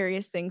of the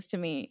scariest things to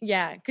me.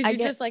 Yeah, because I you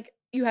get- just like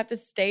you have to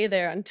stay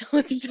there until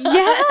it's done.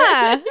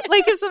 Yeah.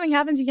 Like if something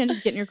happens, you can't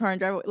just get in your car and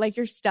drive away. Like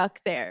you're stuck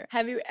there.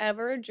 Have you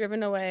ever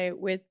driven away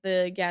with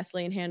the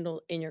gasoline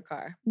handle in your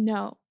car?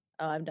 No.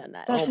 Oh, I've done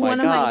that. That's Oh my one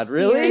God, of my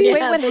really? fears. Wait,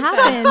 Yeah, what big time.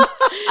 happened?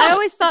 I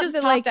always It thought just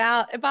that popped like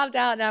out. It popped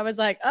out, and I was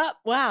like, "Oh,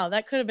 wow,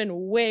 that could have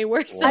been way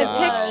worse." than I it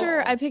was."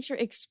 Wow. I picture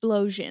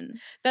explosion.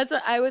 That's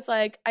what I was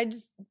like. I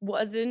just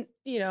wasn't,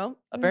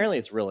 Apparently,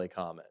 it's really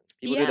common.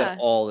 People do Yeah. that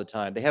all the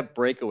time. They have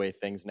breakaway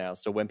things now,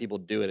 so when people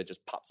do it, it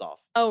just pops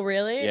off. Oh,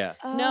 really? Yeah.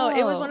 No,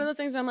 it was one Oh. of those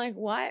things where I'm like,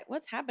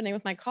 what's happening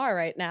with my car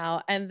right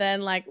now? And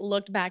then like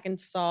looked back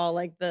and saw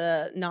like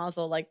the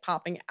nozzle like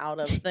popping out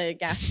of the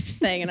gas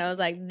thing. And I was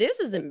like, this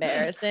is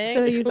embarrassing.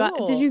 So you got?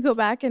 Did Cool. you go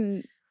back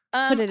and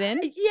put it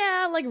in?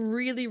 Yeah, like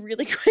really,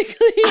 really quickly.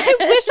 I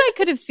wish I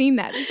could have seen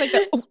that. Just like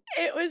the, oh,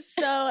 It was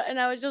so,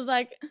 and I was just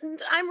like,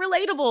 I'm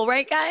relatable,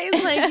 right,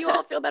 guys? Like, you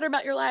all feel better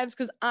about your lives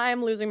because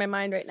I'm losing my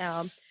mind right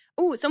now.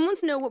 Oh, someone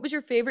wants to know, what was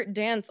your favorite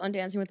dance on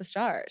Dancing with the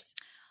Stars?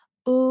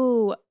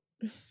 ooh.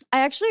 I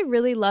actually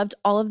really loved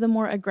all of the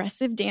more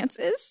aggressive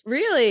dances,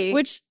 Really?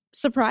 which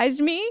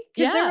surprised me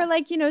because there Yeah. were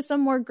like,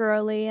 some more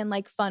girly and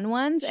like fun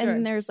ones. Sure. And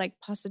then there's like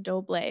Paso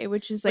Doble,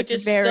 which is like Which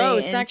is very so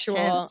intense,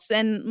 sexual.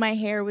 and my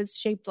hair was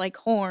shaped like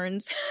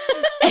horns.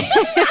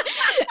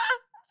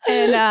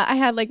 And I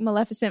had like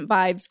Maleficent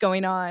vibes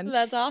going on.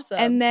 That's awesome.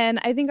 And then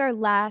I think our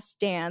last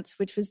dance,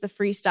 which was the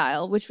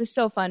freestyle, which was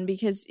so fun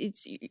because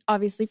it's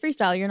obviously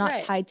freestyle. You're not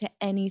Right. tied to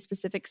any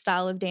specific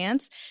style of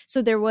dance.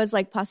 So there was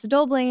like Paso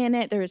Doble in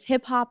it. There was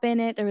hip hop in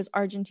it. There was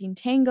Argentine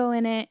tango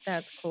in it.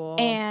 That's cool.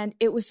 And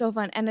it was so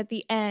fun. And at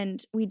the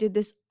end, we did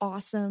this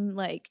awesome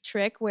like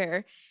trick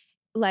where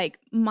like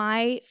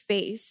my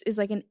face is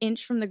like an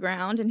inch from the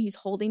ground and he's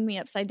holding me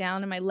upside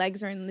down and my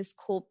legs are in this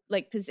cool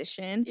like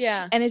position.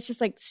 yeah. And it's just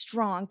like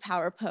strong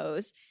power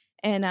pose.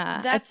 And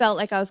I That's- felt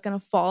like I was going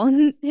to fall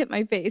and hit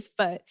my face,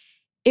 but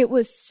it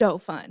was so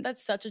fun.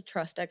 That's such a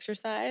trust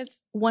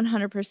exercise.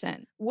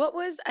 100%.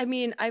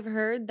 I've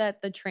heard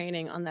that the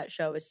training on that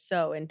show is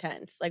so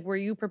intense. Like, were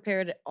you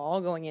prepared at all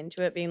going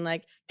into it being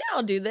like, yeah,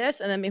 I'll do this?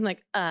 And then being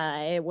like,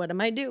 what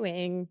am I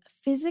doing?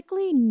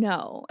 Physically,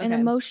 no. And Okay.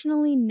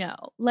 emotionally, no.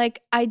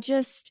 Like I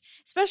just,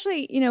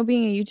 especially,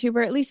 being a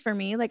YouTuber, at least for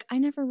me, like I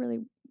never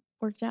really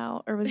worked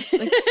out or was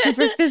like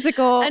super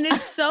physical. And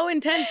it's so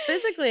intense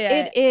physically.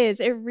 It is.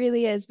 It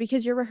really is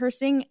because you're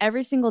rehearsing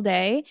every single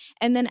day,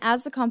 and then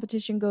as the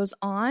competition goes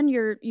on,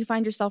 you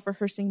find yourself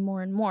rehearsing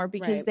more and more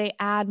because Right. they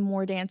add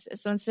more dances.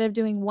 So instead of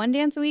doing 1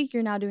 dance a week,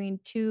 you're now doing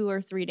 2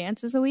 or 3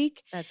 dances a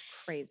week, That's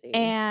crazy.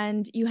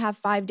 and you have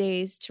 5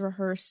 days to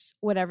rehearse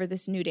whatever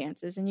this new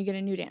dance is, and you get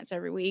a new dance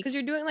every week. Because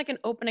you're doing like an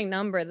opening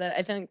number that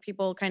I think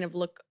people kind of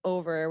look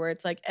over, where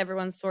it's like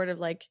everyone's sort of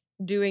like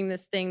doing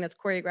this thing that's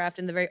choreographed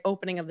in the very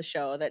opening of the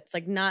show that's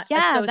like not Yeah,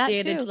 that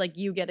associated too. to like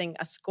you getting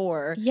a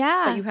score.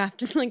 Yeah. But you have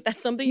to like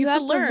that's something you, You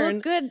have have to to learn.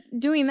 look good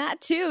doing that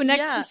too,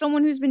 next Yeah. to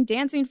someone who's been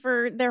dancing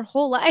for their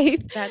whole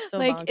life. That's so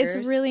like bonkers.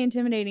 it's really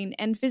intimidating,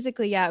 and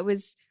physically, yeah, it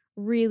was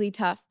really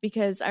tough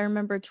because I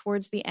remember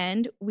towards the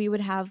end we would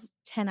have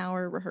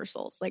 10-hour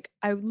rehearsals. Like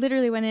I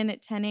literally went in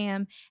at 10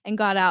 a.m. and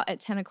got out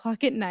at 10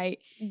 o'clock at night,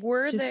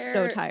 Were just there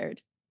so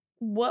tired.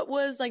 What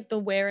was like the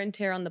wear and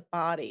tear on the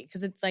body?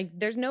 Because it's like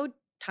there's no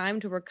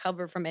time to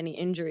recover from any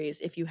injuries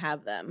if you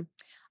have them.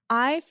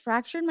 I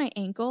fractured my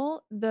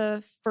ankle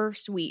the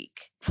first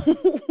week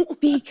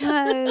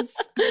because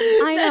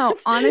I know,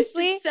 That's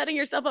honestly, just setting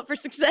yourself up for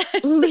success.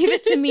 leave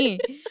it to me.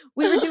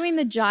 We were doing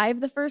the jive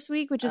the first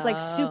week, which is like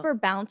Oh. super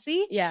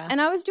bouncy. Yeah.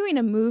 And I was doing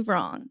a move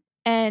wrong.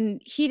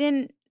 And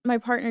my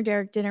partner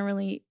Derek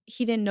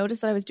he didn't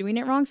notice that I was doing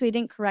it wrong. So he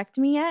didn't correct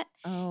me yet.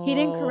 He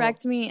didn't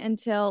correct me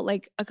until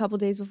like a couple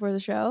days before the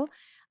show.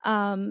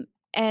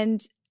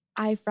 And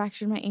I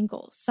fractured my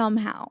ankle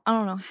somehow. I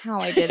don't know how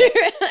I did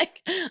it.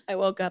 Like I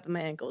woke up and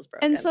my ankle was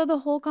broken. And so the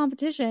whole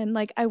competition,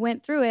 like I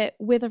went through it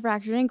with a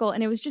fractured ankle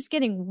and it was just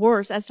getting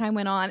worse as time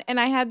went on. And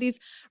I had these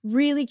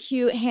really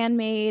cute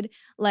handmade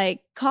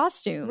like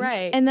costumes.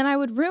 Right. And then I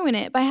would ruin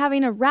it by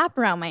having a wrap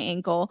around my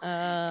ankle. but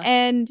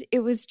And it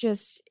was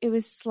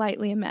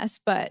slightly a mess,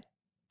 but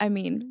I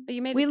mean,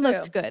 you made we it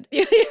looked through. good.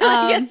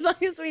 As long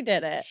as we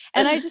did it.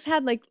 And I just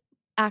had like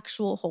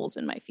actual holes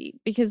in my feet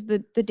because the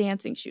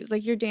dancing shoes,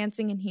 like you're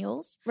dancing in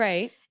heels.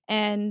 right.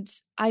 And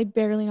I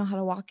barely know how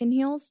to walk in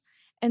heels.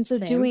 And so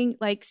Same. doing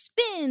like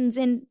spins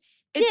and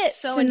It's dips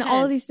so and all of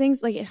intense. these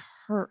things, like it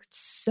hurts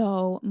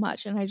so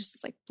much. And I just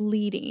was like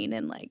bleeding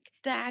and like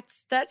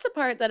That's the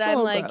part that it's a I'm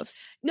little like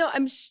gross. no,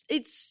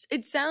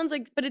 it sounds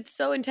like, but it's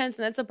so intense,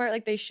 and that's the part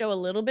like they show a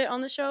little bit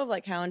on the show of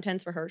like how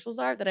intense rehearsals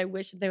are. That I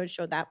wish that they would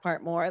show that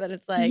part more. That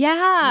it's like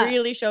Yeah.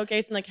 really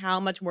showcasing like how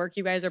much work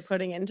you guys are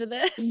putting into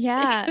this.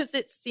 Yeah. because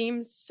it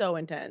seems so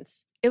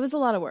intense. It was a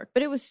lot of work,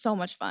 but it was so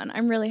much fun.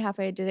 I'm really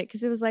happy I did it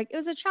because it was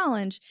a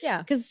challenge. Yeah,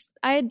 Because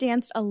I had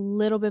danced a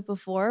little bit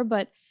before,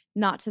 but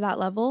not to that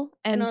level.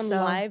 and And on so,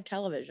 live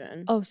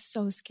television, oh,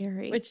 so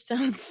scary. which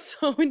sounds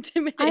so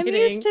intimidating. I'm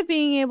used to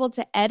being able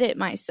to edit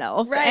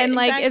myself. Right, And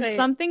like exactly. if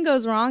something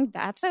goes wrong,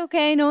 that's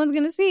okay. No one's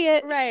going to see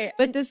it. right,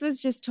 But this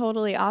was just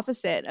totally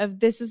opposite of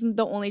this is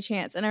the only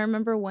chance. And I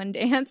remember one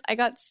dance I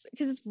got,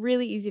 because it's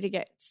really easy to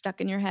get stuck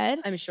in your head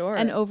I'm sure.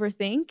 and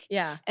overthink.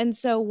 yeah, And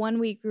so one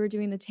week we were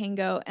doing the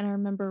tango, and I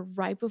remember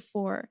right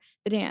before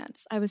the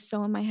dance, I was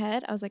so in my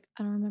head. I was like,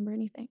 I don't remember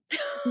anything.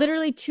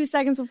 Literally 2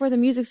 seconds before the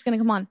music's going to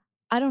come on,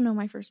 I don't know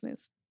my first move.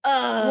 What?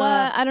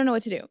 I don't know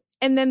what to do.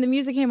 And then the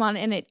music came on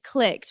and it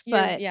clicked,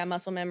 but yeah,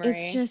 muscle memory.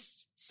 it's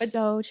just But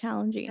so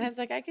challenging. I was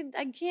like, I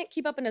can't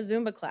keep up in a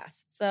Zumba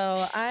class,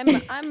 so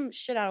I'm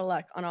shit out of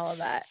luck on all of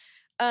that.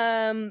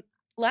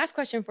 Last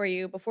question for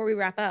you before we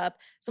wrap up.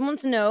 Someone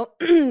wants to know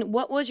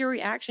what was your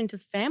reaction to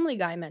Family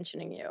Guy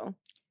mentioning you?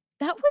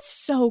 That was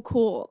so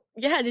cool.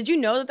 Yeah, did you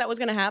know that was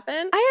going to happen?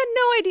 I had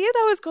no idea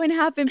that was going to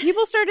happen.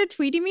 People started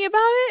tweeting me about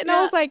it, and Yeah.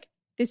 I was like,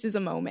 this is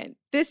a moment.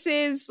 This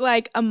is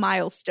like a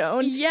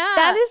milestone. Yeah,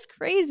 That is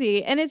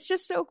crazy. And it's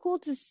just so cool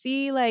to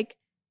see like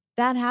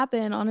that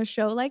happen on a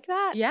show like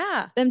that.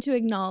 yeah. Them to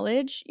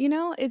acknowledge,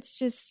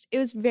 it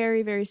was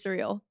very, very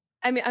surreal.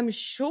 I mean, I'm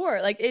sure.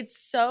 Like, it's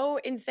so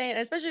insane,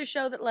 especially a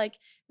show that like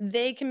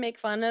they can make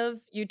fun of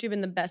YouTube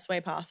in the best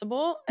way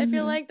possible. I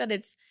feel Mhm. like that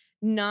it's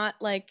not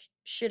like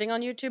shitting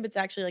on YouTube. It's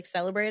actually like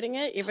celebrating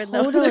it, even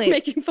though Totally. they're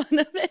making fun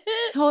of it.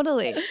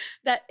 Totally.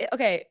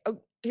 Okay.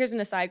 Here's an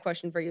aside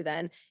question for you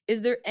then.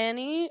 Is there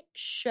any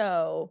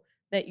show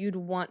that you'd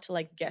want to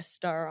like guest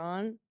star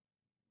on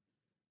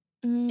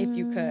if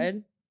you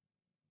could?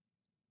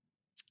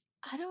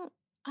 I don't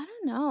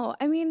know.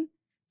 I mean,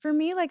 for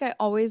me, like I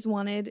always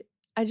wanted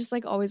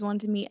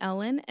to meet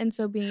Ellen. And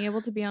so being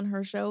able to be on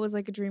her show was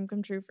like a dream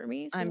come true for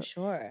me. So I'm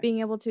sure. being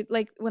able to,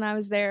 like, when I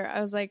was there,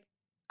 I was like,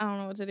 I don't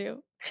know what to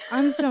do.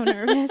 I'm so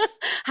nervous.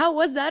 How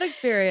was that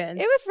experience?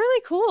 It was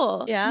really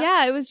cool. Yeah?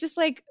 Yeah. It was just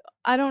like,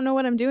 I don't know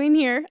what I'm doing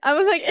here. I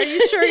was like, are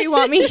you sure you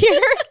want me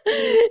here?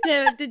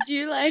 Yeah, did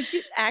you like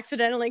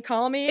accidentally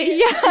call me?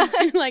 Yeah.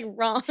 Did you like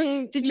wrong?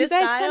 Did you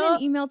guys send misdial?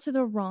 an email to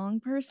the wrong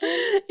person?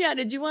 Yeah.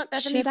 Did you want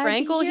Bethany Should I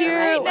be Frankel here here?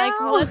 right Like,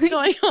 now? what's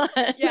going on?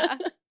 Yeah.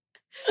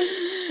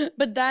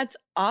 But that's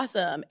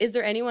awesome. Is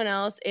there anyone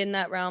else in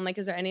that realm? Like,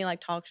 is there any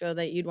like talk show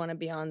that you'd want to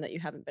be on that you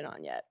haven't been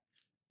on yet?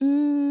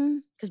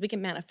 Because we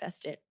can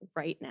manifest it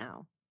right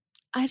now.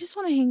 I just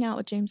want to hang out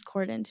with James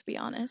Corden, to be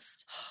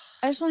honest.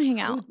 I just want to hang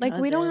Who out. Like,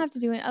 we don't doesn't? have to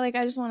do it. Like,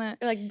 I just want to.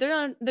 You're like, there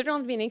don't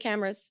have to be any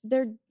cameras.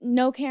 There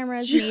no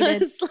cameras needed.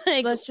 Just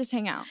like, Let's just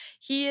hang out.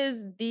 he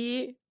is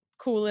the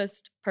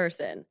coolest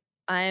person.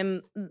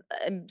 I'm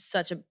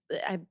such a.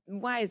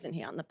 Why isn't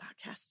he on the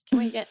podcast? Can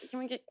we get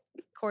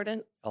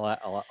Corden? I'll add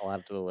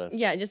it to the list.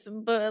 Yeah,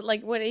 but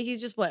like, what?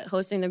 He's just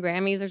hosting the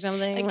Grammys or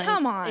something. Like,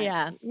 come on.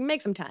 Yeah,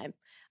 make some time.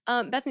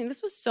 Bethany,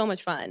 this was so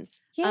much fun.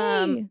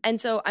 Yay. And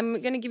so I'm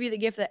going to give you the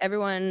gift that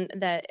everyone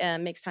that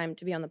makes time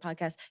to be on the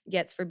podcast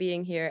gets for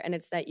being here. And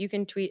it's that you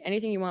can tweet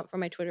anything you want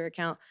from my Twitter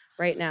account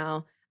right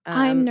now.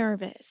 I'm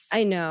nervous.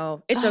 I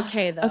know. It's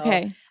okay, though.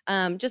 Okay.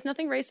 Just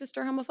nothing racist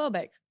or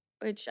homophobic,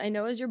 which I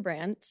know is your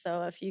brand.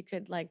 So if you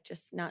could like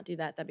just not do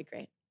that, that'd be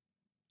great.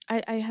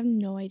 I have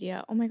no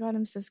idea. Oh my God,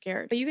 I'm so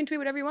scared. But you can tweet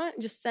whatever you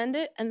want. Just send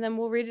it, and then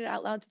we'll read it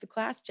out loud to the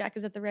class. Jack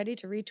is at the ready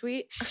to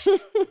retweet.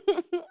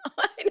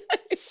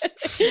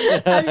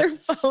 Have your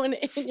phone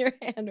in your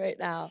hand right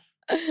now.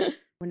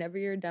 Whenever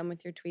you're done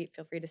with your tweet,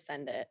 feel free to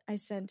send it. I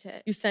sent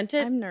it. You sent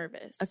it? I'm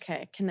nervous.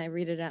 Okay. Can I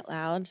read it out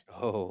loud?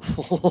 Oh.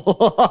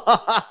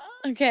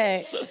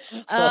 Okay.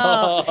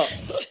 Oh.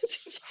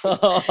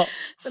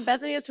 So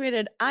Bethany has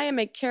tweeted, I am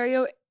a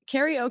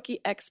karaoke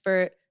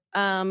expert.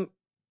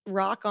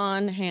 Rock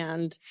on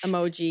hand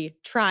emoji.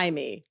 Try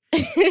me.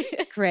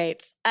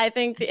 Great. I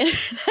think the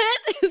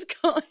internet is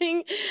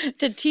going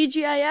to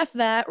TGIF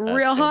that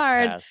real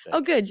hard. Fantastic. Oh,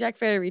 good. Jack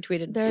Ferry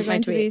retweeted There are my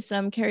going to tweet. be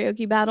some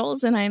karaoke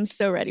battles, and I am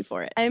so ready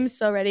for it. I am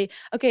so ready.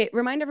 Okay,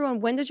 remind everyone,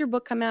 when does your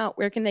book come out?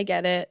 Where can they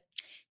get it?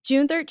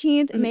 June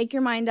 13th, Mhm. make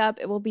your mind up.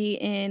 It will be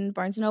in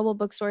Barnes & Noble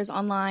bookstores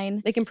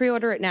online. They can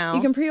pre-order it now.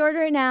 You can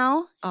pre-order it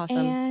now.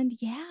 Awesome. And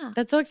yeah,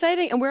 That's so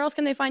exciting. And where else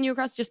can they find you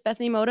across just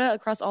Bethany Moda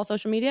across all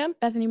social media?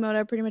 Bethany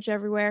Moda pretty much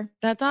everywhere.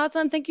 That's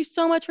awesome. Thank you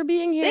so much for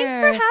being here. Thanks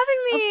for having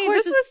me. Of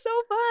course, This was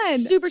so fun.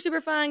 Super,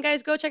 super fun.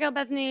 Guys, go check out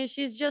Bethany.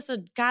 She's just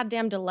a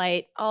goddamn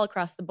delight all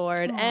across the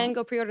board. Aw. And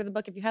go pre-order the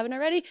book if you haven't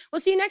already. We'll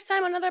see you next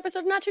time on another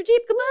episode of Not Too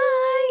Deep.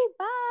 Goodbye.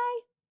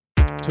 Bye.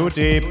 Too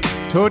deep,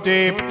 too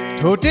deep,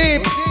 too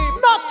deep,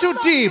 not too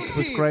deep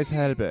with Grace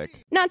Helbig.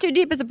 Not Too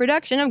Deep is a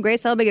production of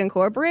Grace Helbig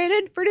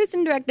Incorporated, produced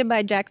and directed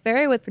by Jack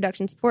Ferry with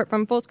production support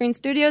from Full Screen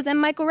Studios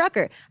and Michael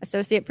Rucker.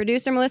 Associate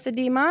producer Melissa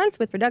D. Mons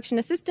with production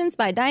assistance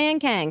by Diane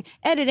Kang.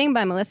 Editing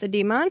by Melissa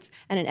D. Mons.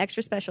 And an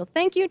extra special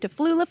thank you to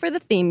Flula for the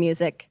theme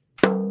music.